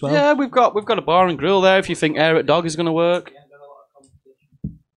food as well? Yeah, we've got a bar and grill there if you think Air at Dog is going to work.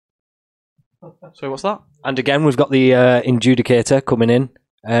 Sorry, what's that? And again, we've got the adjudicator coming in.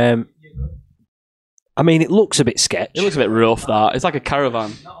 I mean, it looks a bit sketch. It looks a bit rough, that. It's like a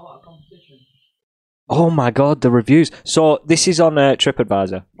caravan. Oh my god, the reviews. So this is on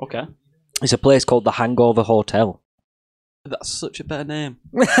TripAdvisor. Okay. It's a place called the Hangover Hotel. That's such a better name.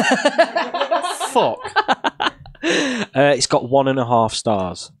 Fuck. It's got 1.5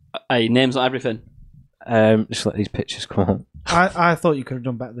 stars. Hey, name's not everything. Just let these pictures come on. I thought you could have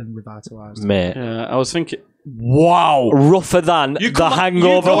done better than revitalised. Mate. Yeah, I was thinking... Wow. Rougher than You the come-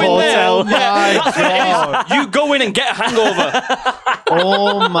 Hangover you go in there. Hotel. Yeah, that's what it is. You go in and get a hangover.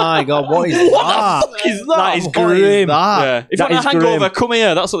 Oh my god, what is that? Is that? That is What grim. that? Yeah. If you That want a is hangover, grim. come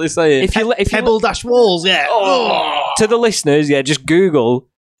here. That's what they say. If you Pebble Dash Walls, yeah. to the listeners, yeah, just Google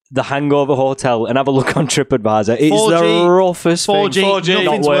the Hangover Hotel and have a look on TripAdvisor. It's 4G, the roughest 4G, thing.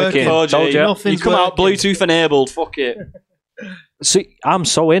 nothing's Not working. working. 4G. Told ya. Nothing's You come out working. Bluetooth enabled. Fuck it. See, I'm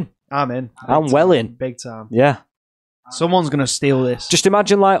so in. I'm in. I'm Big well time. in. Big time. Yeah. Someone's gonna steal this. Just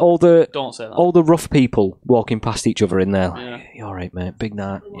imagine like all the Don't say that. rough people walking past each other in there. Like, Yeah. you all right, mate? Big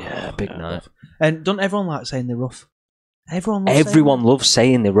night. Yeah, big night. And don't everyone like saying they're rough? Everyone. Loves Everyone loves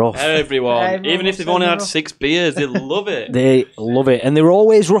saying they're rough. Everyone. Everyone Even if loves they've only saying had they're 6 beers, they love it. They love it, and they're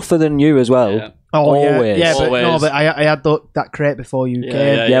always rougher than you as well. Yeah. Oh Always. yeah, but no, Always. but I had that crate before you Yeah,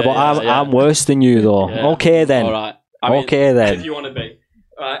 came. Yeah, but I'm worse than you though. Yeah. Okay then. All right. I mean, Okay then. If you want to be.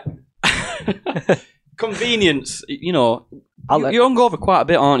 Right. Convenience, I'll let- you're hungover quite a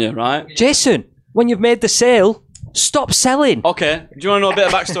bit, aren't you, right? Jason, when you've made the sale, stop selling. Okay. Do you want to know a bit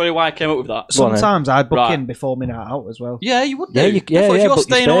of backstory why I came up with that? Go on then. Sometimes I book Right. in before my night out as well. Yeah, you would do. Yeah, If book you're your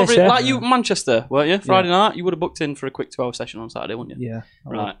staying space, over, yeah. like you Manchester, weren't you? Friday night, you would have booked in for a quick 12-hour session on Saturday, wouldn't you? Yeah.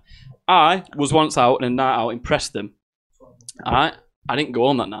 Right. I was once out on a night out in Preston. Alright. I didn't go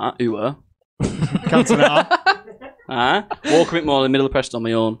home that night. Who were? Cancel it out. Woke up a bit more in the middle of Preston on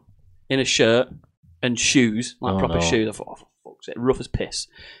my own, in a shirt and shoes, like Oh, proper no. shoes. I thought, oh, for fuck's sake, rough as piss.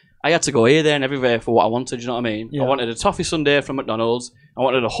 I had to go here, there, and everywhere for what I wanted. Do you know what I mean? Yeah. I wanted a toffee sundae from McDonald's. I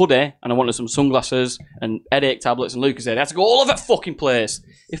wanted a hoodie, and I wanted some sunglasses and headache tablets and Lucozade. I had to go all over that fucking place.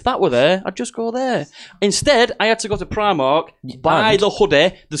 If that were there, I'd just go there. Instead, I had to go to Primark, buy the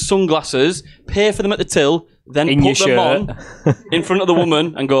hoodie, the sunglasses, pay for them at the till, then In your put them on in front of the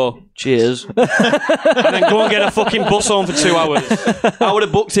woman and go, cheers. And then go and get a fucking bus home for 2 hours. I would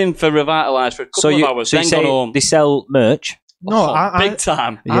have booked in for Revitalised for a couple of hours, then gone home. they sell merch? No, Big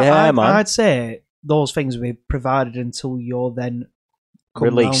time. Yeah, man. I'd say those things will be provided until you're then come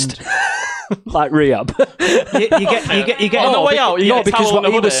Released. round. Like rehab. You get On the way out, you No, get a because towel what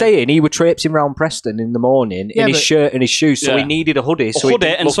and a he was hoodie. saying, he was traipsing around Preston in the morning Yeah, in his but- shirt and his shoes, so Yeah. he needed a hoodie. So A he hoodie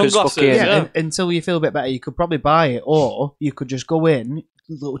didn't and look as sunglasses, fucking- yeah, yeah. until you feel a bit better, you could probably buy it, or you could just go in,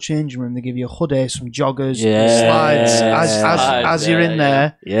 little changing room. They give you a hoodie, some joggers, Yeah. slides. Slides, As you're in yeah,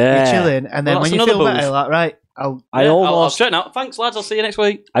 there, Yeah. you're chilling, and then Well, when that's you feel another better, move. like right, I'll I I'll almost, straighten out. Thanks, lads. I'll see you next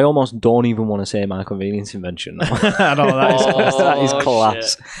week. I almost don't even want to say my convenience invention. now. I know that is. That is Oh,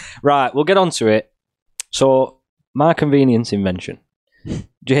 class. shit. Right, we'll get on to it. So, my convenience invention.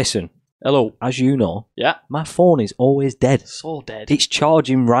 Jason, Hello. as you know, Yeah. my phone is always dead. So dead. It's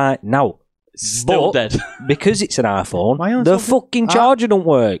charging right now. Still But- dead. Because it's an iPhone, Why aren't the some- fucking charger don't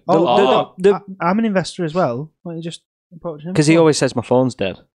work. Oh, The- I'm an investor as well. Why don't you just approach him? Because he always says my phone's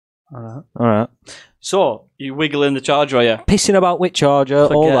dead. All right. All right. So, You wiggle in the charger, are you? pissing about with charger, all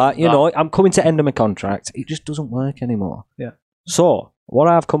Forget that, you that. know, I'm coming to end of my contract. It just doesn't work anymore. Yeah. So, what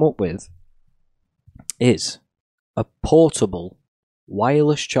I've come up with is a portable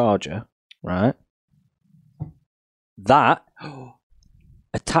wireless charger, right? That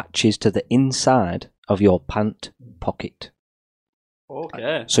attaches to the inside of your pant pocket.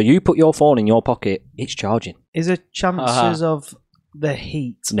 Okay. So you put your phone in your pocket, it's charging. Is there chances of the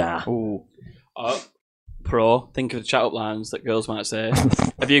heat? Nah. Ooh. Pro, think of the chat up lines that girls might say.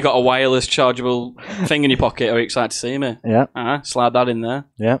 Have you got a wireless chargeable thing in your pocket? Are you excited to see me? Yeah. Slide that in there.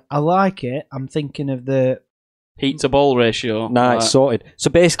 Yeah. I like it. I'm thinking of the. Heat to bowl ratio. Nah, it's sorted. So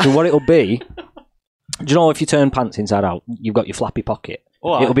basically, what it'll be, do you know if you turn pants inside out, you've got your flappy pocket?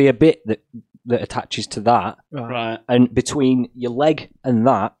 Alright. It'll be a bit that attaches to that, Right. and between your leg and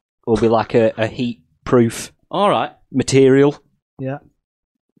that will be like a heat-proof All right. material. Yeah.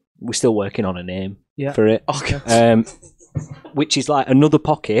 We're still working on a name Yeah. for it. Okay. Which is like another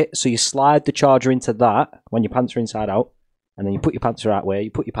pocket, so you slide the charger into that when your pants are inside out, and then you put your pants the right way,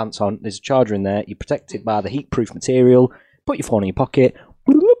 you put your pants on, there's a charger in there, you're protected by the heat-proof material, put your phone in your pocket,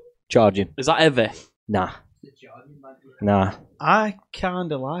 charging. Is that heavy? Nah. I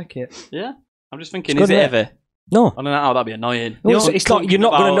kind of like it. Yeah. I'm just thinking, It's is good, it isn't it? heavy? No. I don't know. That'd be annoying. No, it's like you're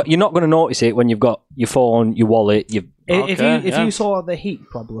not gonna notice it when you've got your phone, your wallet. If Okay, yeah. you saw the heat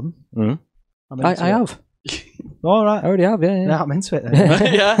problem, Mhm. I'm I into it. have. All right. I already have. Yeah. Yeah, I'm into it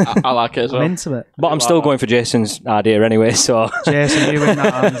then. yeah. I like it as I'm well. into it. But I'm still going for Jason's idea anyway. So Jason, you win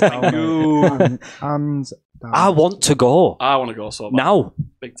that hands down. you. mate. Hands down. I want to go I want to go so bad. now.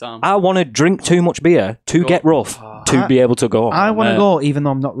 Big time. I want to drink too much beer to Go. get rough to be able to go. I want to mate. go even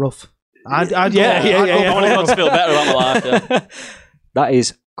though I'm not rough. I'd Yeah, go, yeah, I'd yeah, go yeah. I want to go to feel better about my life. Yeah. That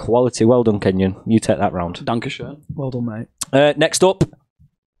is quality. Well done, Kenyon. You take that round. Dankeschön. Well done, mate. Next up,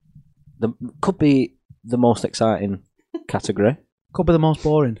 could be the most exciting category. Could be the most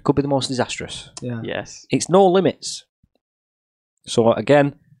boring. Could be the most disastrous. Yeah. Yes. It's no limits. So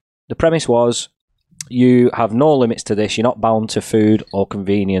again, the premise was you have no limits to this. You're not bound to food or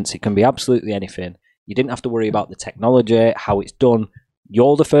convenience. It can be absolutely anything. You didn't have to worry about the technology, how it's done.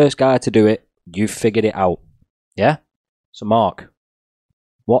 You're the first guy to do it. You've figured it out. Yeah? So Mark,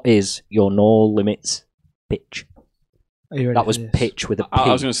 what is your no limits pitch? Are you ready That for was this? pitch with a P.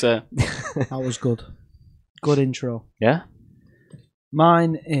 I was going to say. That was good. Good intro. Yeah?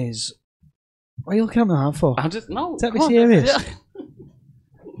 Mine is. What are you looking at me like that for? I just no. Take me come on. serious.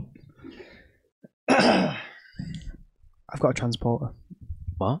 Yeah. I've got a transporter.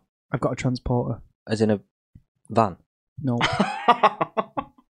 What? I've got a transporter. As in a van? No.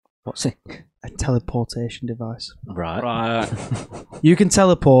 What's it? A teleportation device. Right. Right. You can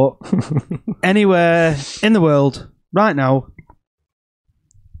teleport anywhere in the world right now.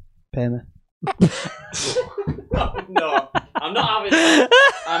 Pay me. No, I'm not having that.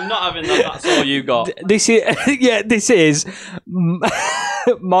 I'm not having that. That's all you got. This is This is.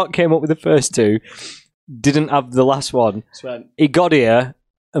 Mark came up with the first two. Didn't have the last one. Sven. He got here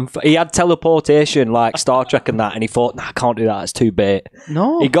and he had teleportation like Star Trek and that, and he thought, "Nah, I can't do that. That's too bait."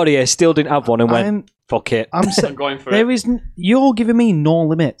 No. He got here, still didn't have one, and went, "Fuck it." I'm I'm going for there it. is you're giving me no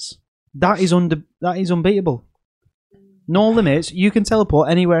limits. That is unbeatable. No limits. You can teleport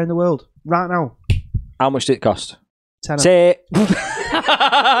anywhere in the world right now. How much did it cost? 10. Say it.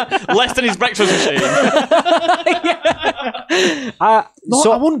 Less than his breakfast machine. No,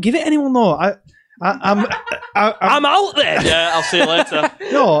 So I wouldn't give it anyone though. I'm I'm out there. Yeah, I'll see you later.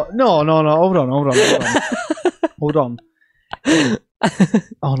 no. Hold on.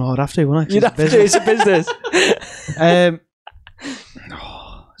 Oh no, I'd have to, wouldn't I? 'Cause You'd it's have to. business. It's a business.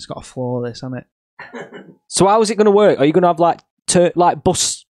 It's got a flaw, this, hasn't it? So how is it going to work? Are you going to have like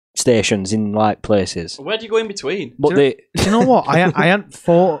bus stations in like places? Where do you go in between? But Do they you know what? I hadn't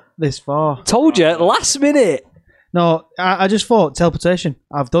thought this far. told you last minute. No, I just thought teleportation.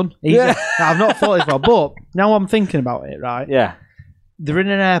 I've done. Easy. Yeah. I've not thought this far, but now I'm thinking about it. Right, Yeah. they're in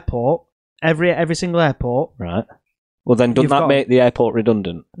an airport. Every single airport. Right. Well, then doesn't You've that got- make the airport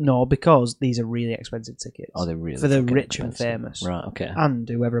redundant? No, because these are really expensive tickets. Oh, they're really for the fucking rich and expensive. famous. Right. Okay. And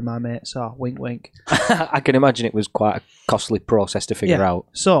whoever my mates are. Wink, wink. I can imagine it was quite a costly process to figure out.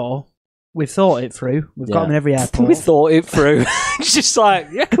 So we've thought it through. We've got Yeah. them in every airport. We thought it through. It's just like,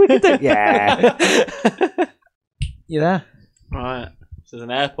 yeah, we can do it. Yeah. You there? Right. So there's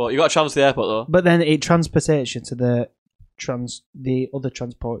an airport. You got to travel to the airport though. But then it transportates you to the other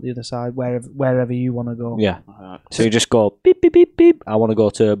transport, the other side, wherever you want to go. Yeah. Right. So you just go beep beep beep beep. I want to go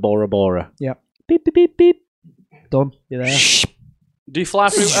to Bora Bora. Yep. Beep beep beep beep. Done. You there? Shh. Do you fly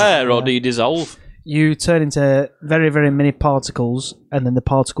through air or do you dissolve? You turn into very, very mini particles, and then the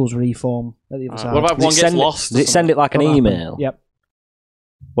particles reform at the other side. What about Does one it gets send lost? Does it send it like an Don't happen. email? Yep.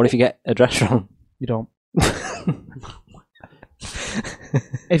 What if you get address wrong? You don't.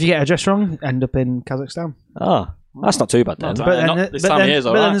 If you get address wrong, end up in Kazakhstan. Oh, that's not too bad then. Not But Not then, this but time then, of year is but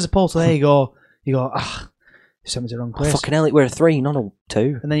alright. then there's a portal there. You go. You sent me to the wrong Oh, place. fucking hell, it were a 3, not a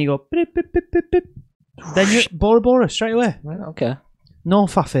 2. And then you go. Beep, beep, beep, beep, beep. Then you Bora Bora straight away. Right, okay. No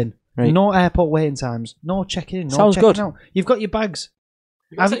faffing. Right. No airport waiting times. No checking in. No Sounds checking good. out. You've got your bags.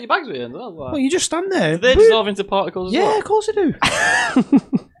 You got to take your bags with you as well. Well, you just stand there. Do they dissolve into particles as Yeah, well? of course I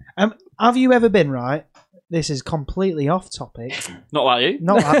do. Have you ever been, right? This is completely off topic. Not like you.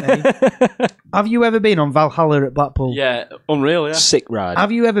 Not that many. Have you ever been on Valhalla at Blackpool? Yeah, unreal, yeah. Sick ride.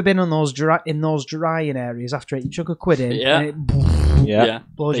 Have you ever been on those drying areas after it? You chuck a quid in Yeah. and it Yeah.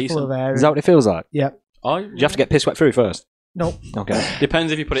 blows you full of air. Is that what it feels like? Yeah. Oh, Do you have to get piss wet through first? No. Okay.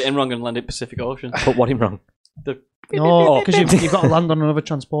 Depends if you put it in wrong and land it Pacific Ocean. Put what in wrong? No, because you've got to land on another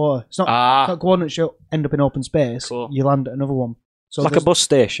transporter. It's not Ah, coordinates. You end up in open space. Cool. You land at another one. So Like a there's- bus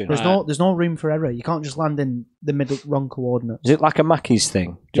station. There's no room for error. You can't just land in the middle wrong coordinates. Is it like a Mackey's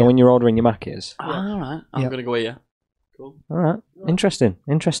thing? Do you Yeah. know when you're ordering your Mackey's? all right. I'm Yeah. going to go here. Cool. All right. Interesting.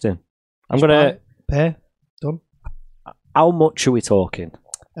 I'm Just going to... pay. Done. How much are we talking?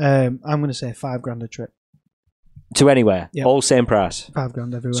 I'm going to say $5,000 a trip. To anywhere? Yeah. All same price?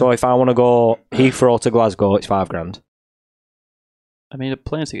 $5,000 everywhere. So if I want to go Heathrow to Glasgow, it's $5,000. I mean, a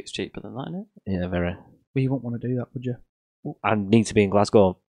plane ticket's cheaper than that, isn't it? Yeah, very. Well, you wouldn't want to do that, would you? I need to be in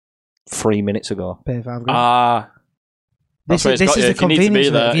Glasgow 3 minutes ago. Pay $5,000. Ah, This that's where is it's got the you. If you need to convenience be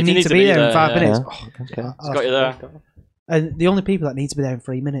of it. there- If you need to be there in 5 minutes, yeah. oh, Okay. it's got you there. And the only people that need to be there in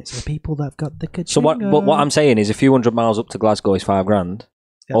 3 minutes are the people that have got the kachinger. So what I'm saying is a few hundred miles up to Glasgow is $5,000.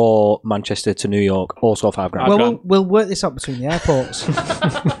 Yeah. Or Manchester to New York, also $5,000. Well, we'll work this out between the airports.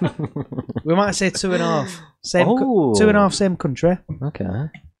 We might say 2.5. Same, Oh. 2.5, same country. Okay.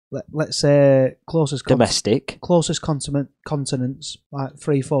 Let's say closest Domestic. closest continents, like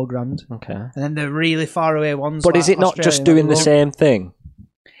 3-4 grand, Okay. and then the really far away ones. But like is it not Australia just and doing the that, same thing?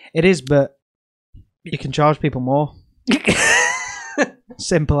 It is, but you can charge people more.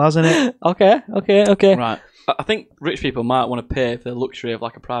 Simple, hasn't it? Okay. Right. I think rich people might want to pay for the luxury of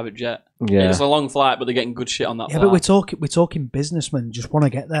like a private jet. Yeah. It's a long flight, but they're getting good shit on that Yeah, flight. but we're talking businessmen just want to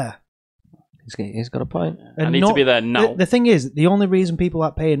get there. He's got a point. I need to be there now. The thing is, the only reason people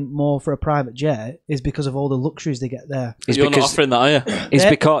are paying more for a private jet is because of all the luxuries they get there. It's You're not because offering that, are you? it's Yeah.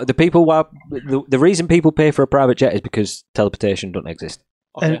 because the reason people pay for a private jet is because teleportation doesn't exist.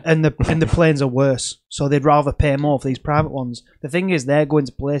 Okay. And the planes are worse, so they'd rather pay more for these private ones. The thing is, they're going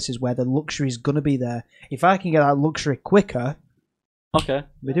to places where the luxury is going to be there. If I can get that luxury quicker, Okay.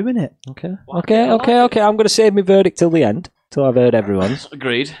 We're doing it. Okay. I'm going to save my verdict till the end, till I've heard everyone's.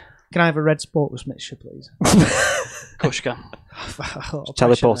 Agreed. Can I have a red sport with mixture, please? Of course you can.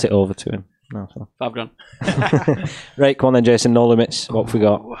 Teleport it over to him. No, it's fine. $5,000. Right, come on then, Jason. No limits. What have we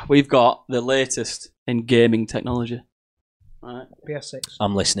got? We've got the latest in gaming technology. Right. PS6.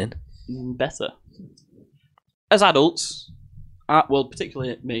 I'm listening. Better. As adults, well,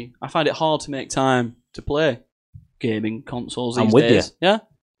 particularly me, I find it hard to make time to play gaming consoles these I'm with days. you. Yeah?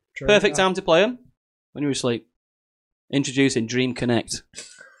 True. Perfect time to play them when you're asleep. Introducing Dream Connect.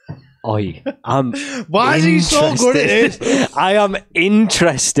 Oi, I'm Why is he so good at interested. it? I am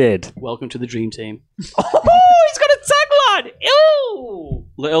interested. Welcome to the Dream Team. Oh, he's got a tagline. Ew.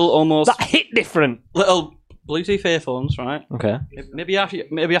 Little, almost, That hit different. little Bluetooth earphones, right? Okay. Maybe you have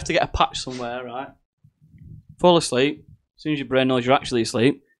to get a patch somewhere, right? Fall asleep. As soon as your brain knows you're actually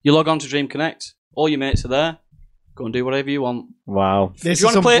asleep, you log on to Dream Connect. All your mates are there. Go and do whatever you want. Wow. This If you is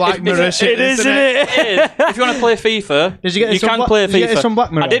wanna some play- Black if- Mirror if- shit, it is, isn't isn't it? it? It is. If you want to play FIFA, Did you get you some can Black- play did you get FIFA. some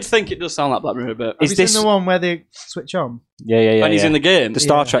Black Mirror? I did think it does sound like Black Mirror a bit. Have Is you this seen the one where they switch on? Yeah. And he's in the game. The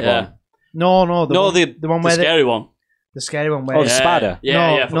Star Yeah. Trek Yeah. one. No, the one, the one the where scary one. the scary one where Oh, the spider. Yeah,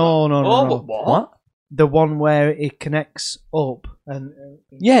 no, yeah. no, Oh, no. what? The one where it connects up and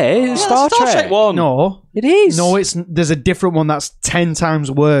Yeah, it's Yeah, Star Trek. one. no, It is. there's a different one that's 10 times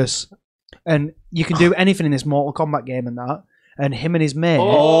worse, and you can do anything in this Mortal Kombat game and that. And him and his mate.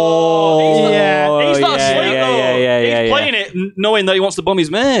 Oh, Yeah. He's not asleep though. Yeah. He's playing it knowing that he wants to bum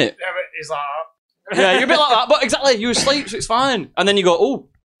his mate. He's like, Yeah, you're a bit like that, but exactly, you're asleep, so it's fine. And then you go, oh,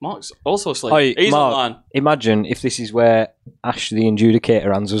 Mark's also asleep. Oi, He's Mark. online. Imagine if this is where Ash the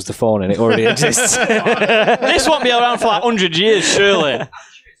Adjudicator answers the phone and it already exists. This won't be around for like 100 years, surely.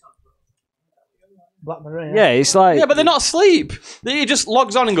 Black Mirror. Yeah, it's like... Yeah, but they're not asleep. He just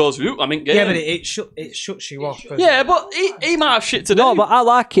logs on and goes, "Ooh, I'm in game." Yeah, but it shuts you off. Yeah, but he might have shit to do. No, but I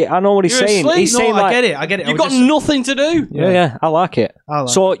like it. I know what he's You're saying. asleep. He's No, saying I like... get it. I get it. You've got nothing to do. Yeah, I like it. I like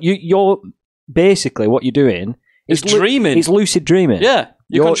So you're basically what you're doing It's is dreaming. It's lucid dreaming. Yeah,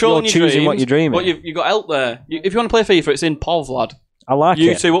 you're controlling your choosing dreams, what you're dreaming. But you've got help there. If you want to play FIFA, it's in POV, lad. I like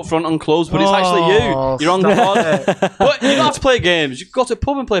You it. two up front and close, but it's Oh, actually you. You're on the stop pod. But you don't have to play games. You go to a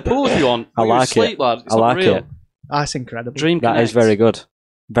pub and play pool if you want. I But you're like asleep, it. lad. It's I not like real. it. That's incredible. Dream That Connect. is very good.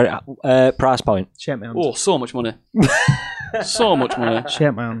 Very price point. Shake my hand. Oh, so much money. So much money.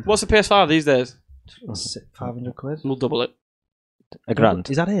 Shake my hand. What's the PS5 these days? 500 quid. We'll double it. A grand.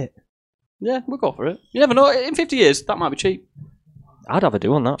 Is that it? Yeah, we'll go for it. You never know. In 50 years, that might be cheap. I'd have a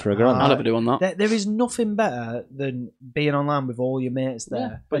do on that for a grand. I'll never do on that. There is nothing better than being online with all your mates there.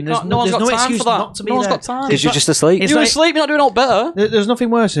 Yeah, but And you can't- no one's there's got no time excuse for that. not to be No one's there. got time. Because you're just asleep. It's You're like- asleep, you're not doing all better. There's nothing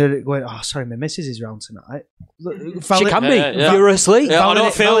worse than going, oh, sorry, my missus is round tonight. She can be. Yeah. You're asleep. Yeah, I Valid-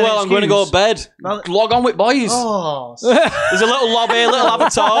 don't feel valid well, I'm going to go to bed. Valid- Log on with boys. Oh, There's a little lobby, a little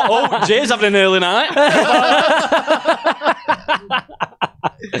avatar. Oh, Jay's having an early night.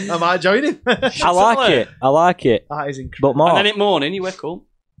 am I joining? I like it. I like it. That is incredible. But Mark, And then in morning, you wake up.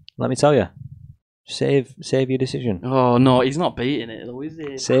 let me tell you. Save your decision. Oh, no, he's not beating it, though, is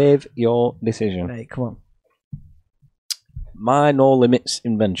he? Save your decision. Mate, come on. My no limits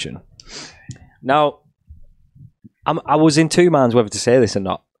invention. Now, I was in two minds whether to say this or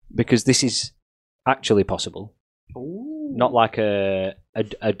not because this is actually possible. Ooh. Not like a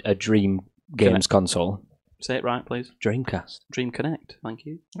Dream Games console. Say it right, please. Dreamcast. Dream Connect, thank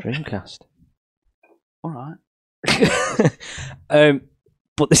you. Dreamcast. All right.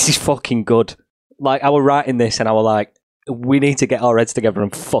 But this is fucking good. Like, I was writing this and I was like, we need to get our heads together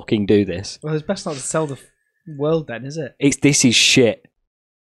and fucking do this. Well, it's best not to tell the world then, is it? This is shit.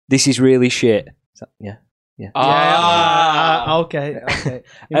 This is really shit. Yeah. Okay.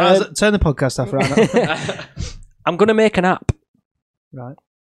 You might as well turn the podcast off right now. I'm going to make an app Right.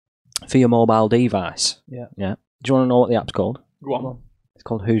 for your mobile device. Yeah. Do you want to know what the app's called? Go on. It's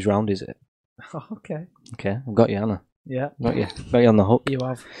called Whose Round Is It? Okay. Okay, I've got you, Anna. Yeah. Got you on the hook. You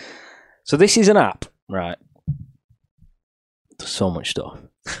have. So this is an app, right? It does so much stuff.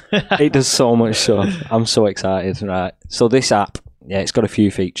 It does so much stuff. I'm so excited, right? So this app, yeah, it's got a few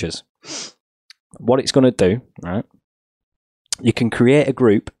features. What it's going to do, right? You can create a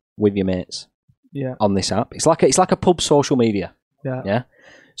group with your mates Yeah. on this app. It's like a pub social media. Yeah. Yeah.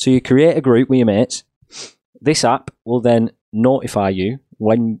 So you create a group with your mates. This app will then notify you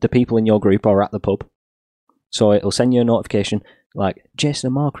when the people in your group are at the pub. So it'll send you a notification like, Jason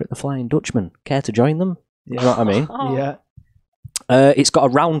and Mark are at the Flying Dutchman. Care to join them? You know what I mean? Yeah. It's got a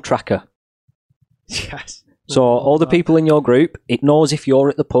round tracker. Yes. So all the people in your group, it knows if you're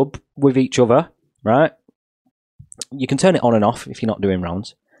at the pub with each other, right? You can turn it on and off if you're not doing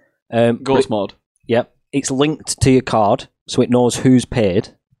rounds. Ghost mode. Yep. It's linked to your card. so it knows who's paid,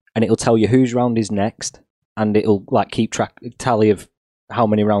 and it'll tell you whose round is next, and it'll like keep tally of how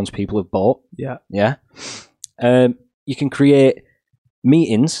many rounds people have bought. Yeah. Yeah. You can create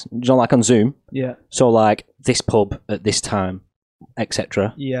meetings, like on Zoom. Yeah. So like this pub at this time,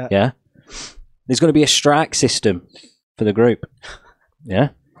 etc. Yeah. Yeah. There's going to be a strike system for the group. Yeah.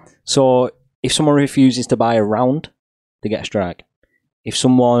 So if someone refuses to buy a round, they get a strike. If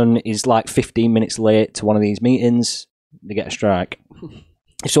someone is like 15 minutes late to one of these meetings, they get a strike.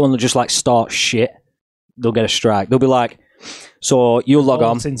 If someone will just like start shit, they'll get a strike. They'll be like, so you'll log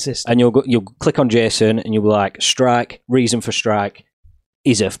on and you'll click on Jason and you'll be like, strike, reason for strike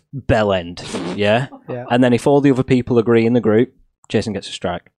is a bell end. Yeah. Yeah. And then if all the other people agree in the group, Jason gets a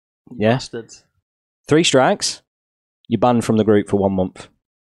strike. Yeah. Bastards. 3 strikes, you're banned from the group for 1 month.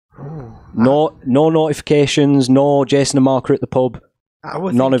 No notifications, no Jason and Mark are at the pub.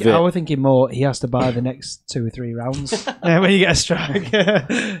 None of it. I was thinking more, he has to buy the next 2 or 3 rounds when you get a strike.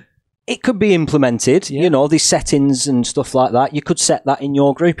 It could be implemented, Yeah. you know, these settings and stuff like that. You could set that in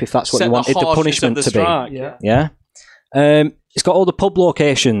your group if that's what you wanted the punishment to be. Yeah. Yeah. It's got all the pub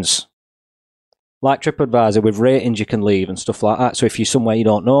locations, like TripAdvisor with ratings you can leave and stuff like that. So if you're somewhere you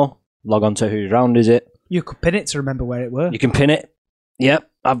don't know, log on to whose round is it. You could pin it to remember where it were. You can pin it. Yep,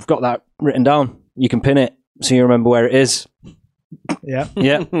 I've got that written down. You can pin it so you remember where it is. Yeah.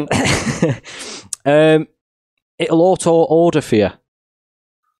 Yeah. It'll auto order for you.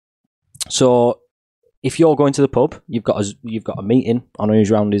 So if you're going to the pub, you've got a meeting on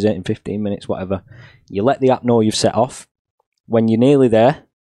whose round is it in 15 minutes, whatever. You let the app know you've set off. When you're nearly there,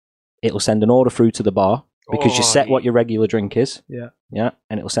 it'll send an order through to the bar because you set what your regular drink is. Yeah. Yeah,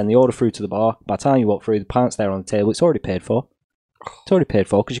 and it'll send the order through to the bar. By the time you walk through, the pint's there on the table. It's already paid for. It's already paid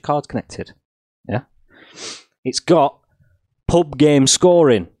for because your card's connected. Yeah. It's got pub game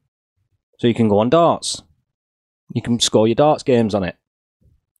scoring. So you can go on darts. You can score your darts games on it.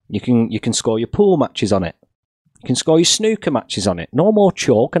 You can score your pool matches on it. You can score your snooker matches on it. No more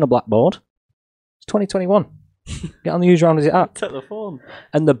chalk and a blackboard. It's 2021. Get on the use round as it app. Take the phone.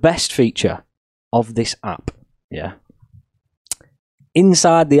 And the best feature of this app, yeah,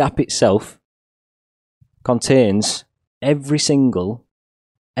 inside the app itself contains every single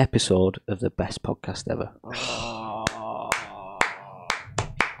episode of the best podcast ever.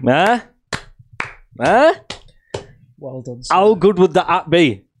 Well done, sir. How good would that app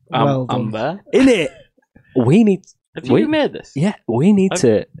be? Well done. I'm there. In it, we need. Have you made this? Yeah, we need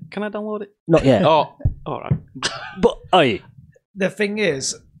to. Can I download it? Not yet. Oh, all right. But The thing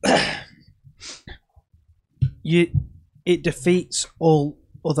is, it defeats all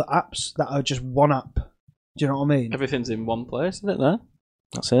other apps that are just one app. Do you know what I mean? Everything's in one place, isn't it? There.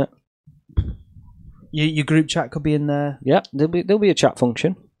 that's it. Your group chat could be in there. Yep, there'll be a chat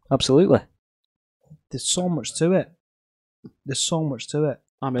function. Absolutely. There's so much to it.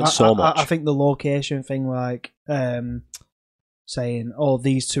 I mean, So much. I think the location thing, like saying, "Oh,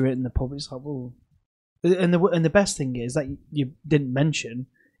 these two are in the pub," it's like, well, and the best thing is that you didn't mention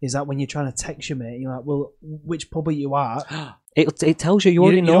is that when you're trying to text your mate, you're like, "Well, which pub are you at?" It tells you. You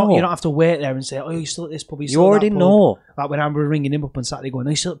already know. You don't have to wait there and say, "Oh, you're still at this pub." You already know. Like when I was ringing him up on Saturday, going, "Oh,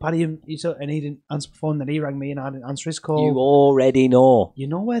 you still at Paddy?" And he didn't answer the phone. Then he rang me, and I didn't answer his call. You already know. You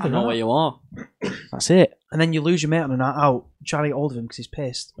know where I they're know at. where you are. That's it. And then you lose your mate on a night out, trying to get hold of him because he's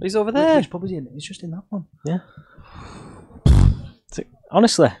pissed. He's over there. Which pub is he in? He's just in that one. Yeah.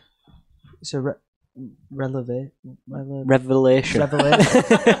 Honestly, It's a revelation. revelation. Revelation.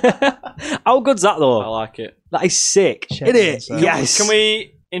 How good's that I though? like it. That is sick, Check isn't it? this out. Yes. Can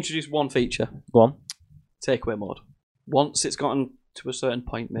we introduce one feature? Go on. Takeaway mode. Once it's gotten to a certain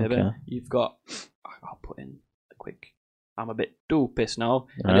point, maybe Okay. you've got. I'll put in a quick. I'm a bit too pissed now,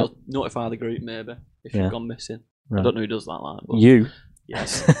 and Right. you'll notify the group maybe if Yeah. you've gone missing. I Right. don't know who does that, like, but You.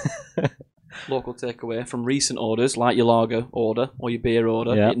 yes. Local takeaway from recent orders, like your lager order or your beer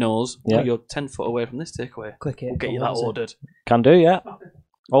order. Yeah. It knows. Yeah. Oh, you're 10 foot away from this takeaway. Click it. We'll get you that ordered. Can do, yeah.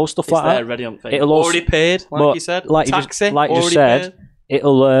 All stuff It's like there, that. ready on thing. It'll also- already paid, like but you said. like you just- Taxi, like you just already said, paid.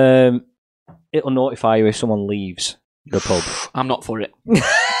 It'll notify you if someone leaves the pub. I'm not for it.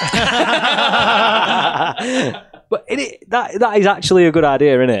 But that is actually a good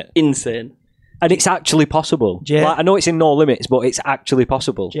idea, isn't it? Insane. And it's actually possible. Yeah. Like, I know it's in no limits, but it's actually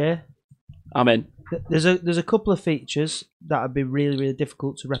possible. Jay, I'm in. there's a couple of features that would be really, really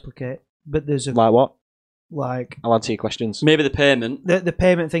difficult to replicate, but there's a Like what? Like I'll answer your questions. Maybe the payment. the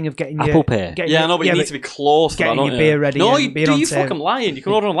payment thing of getting your Apple Pay. getting Yeah, your- I know, but you need to be close for that, getting don't your you? beer ready No, and you being do. on You table. fucking lying. You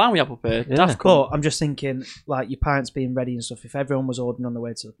can order online with Apple Pay. Yeah. Daft cunt. But I'm just thinking, like your pints being ready and stuff. If everyone was ordering on the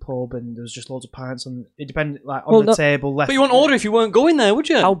way to the pub and there was just loads of pints on, it depended like on Well, the no- table left. But you wouldn't order if you weren't going there, would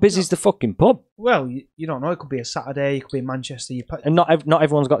you? How busy's the fucking pub? Well, you don't know. It could be a Saturday. It could be in Manchester. And not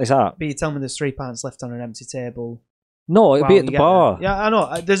everyone's got this app. But you tell me there's 3 pints left on an empty table. No, it'll while be at you the get bar, there. Yeah, I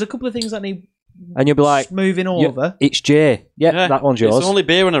know. There's a couple of things that need and you'll be like, smoothing "Yeah, over. "It's Jay." Yep, Yeah, that one's yours. It's only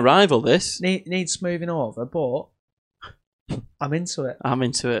beer on arrival. This. Needs smoothing over, but I'm into it. I'm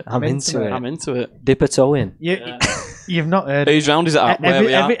into it. I'm into it. I'm into it. Dip a toe in. You've not heard Whose round is it at? Where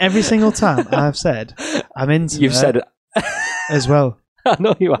we are? every single time I've said I'm into You've it said it. as well. I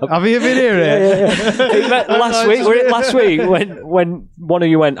know you have. Have you been here? Last week, when one of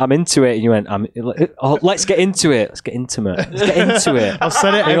you went, "I'm into it," and you went, let's get into it. Let's get intimate. Let's get into it. I've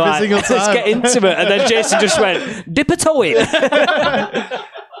said it And you're every single time. Let's get intimate, and then Jason just went, "Dip a toe in."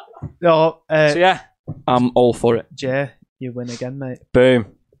 No, So yeah, I'm all for it. Jay, you win again, mate. boom.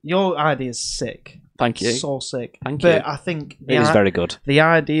 Your idea is sick. Thank you. So sick. Thank but you. I think It is very good. the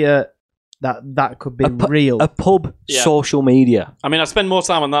idea that could be real. A pub Yeah. social media. I mean, I spend more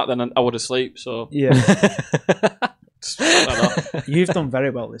time on that than I would asleep. So Yeah, just like that. you've done very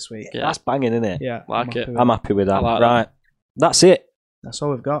well this week. Yeah. That's banging, isn't it? Yeah, Like happy it. with I'm happy with that. I like that. Right, that's it. That's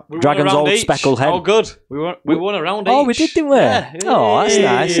all we've got. We won Dragon's a round old each. speckled hen. Oh, good. We won a round Oh, each. we did, didn't we? Yeah. Oh, that's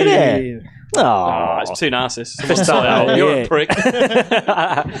nice, isn't it? Oh, it's Oh, too narcissist. Fist Tell you out, out. You're yeah. a prick.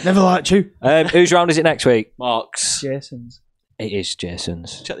 Never liked you. whose round is it next week? Marks. Jason's. It is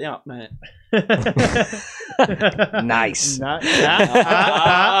Jason's. Check the app, mate. Nice.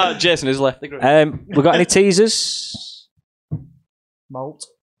 Jason is left the group. We got any teasers? Malt.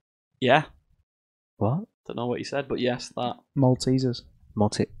 Yeah. What? Don't know what you said, but yes, that. Maltesers.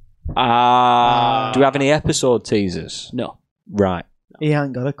 Multi. Do Do we have any episode teasers? No. Right. He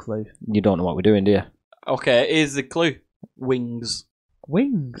ain't got a clue. You don't know what we're doing, do you? Okay, here's the clue. Wings.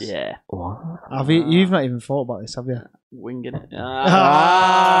 Wings. Yeah. What? Have you? You've not even thought about this, have you? Winging it.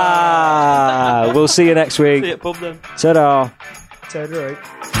 We'll see you next See week. you at pub then. Ta-da. Turn right.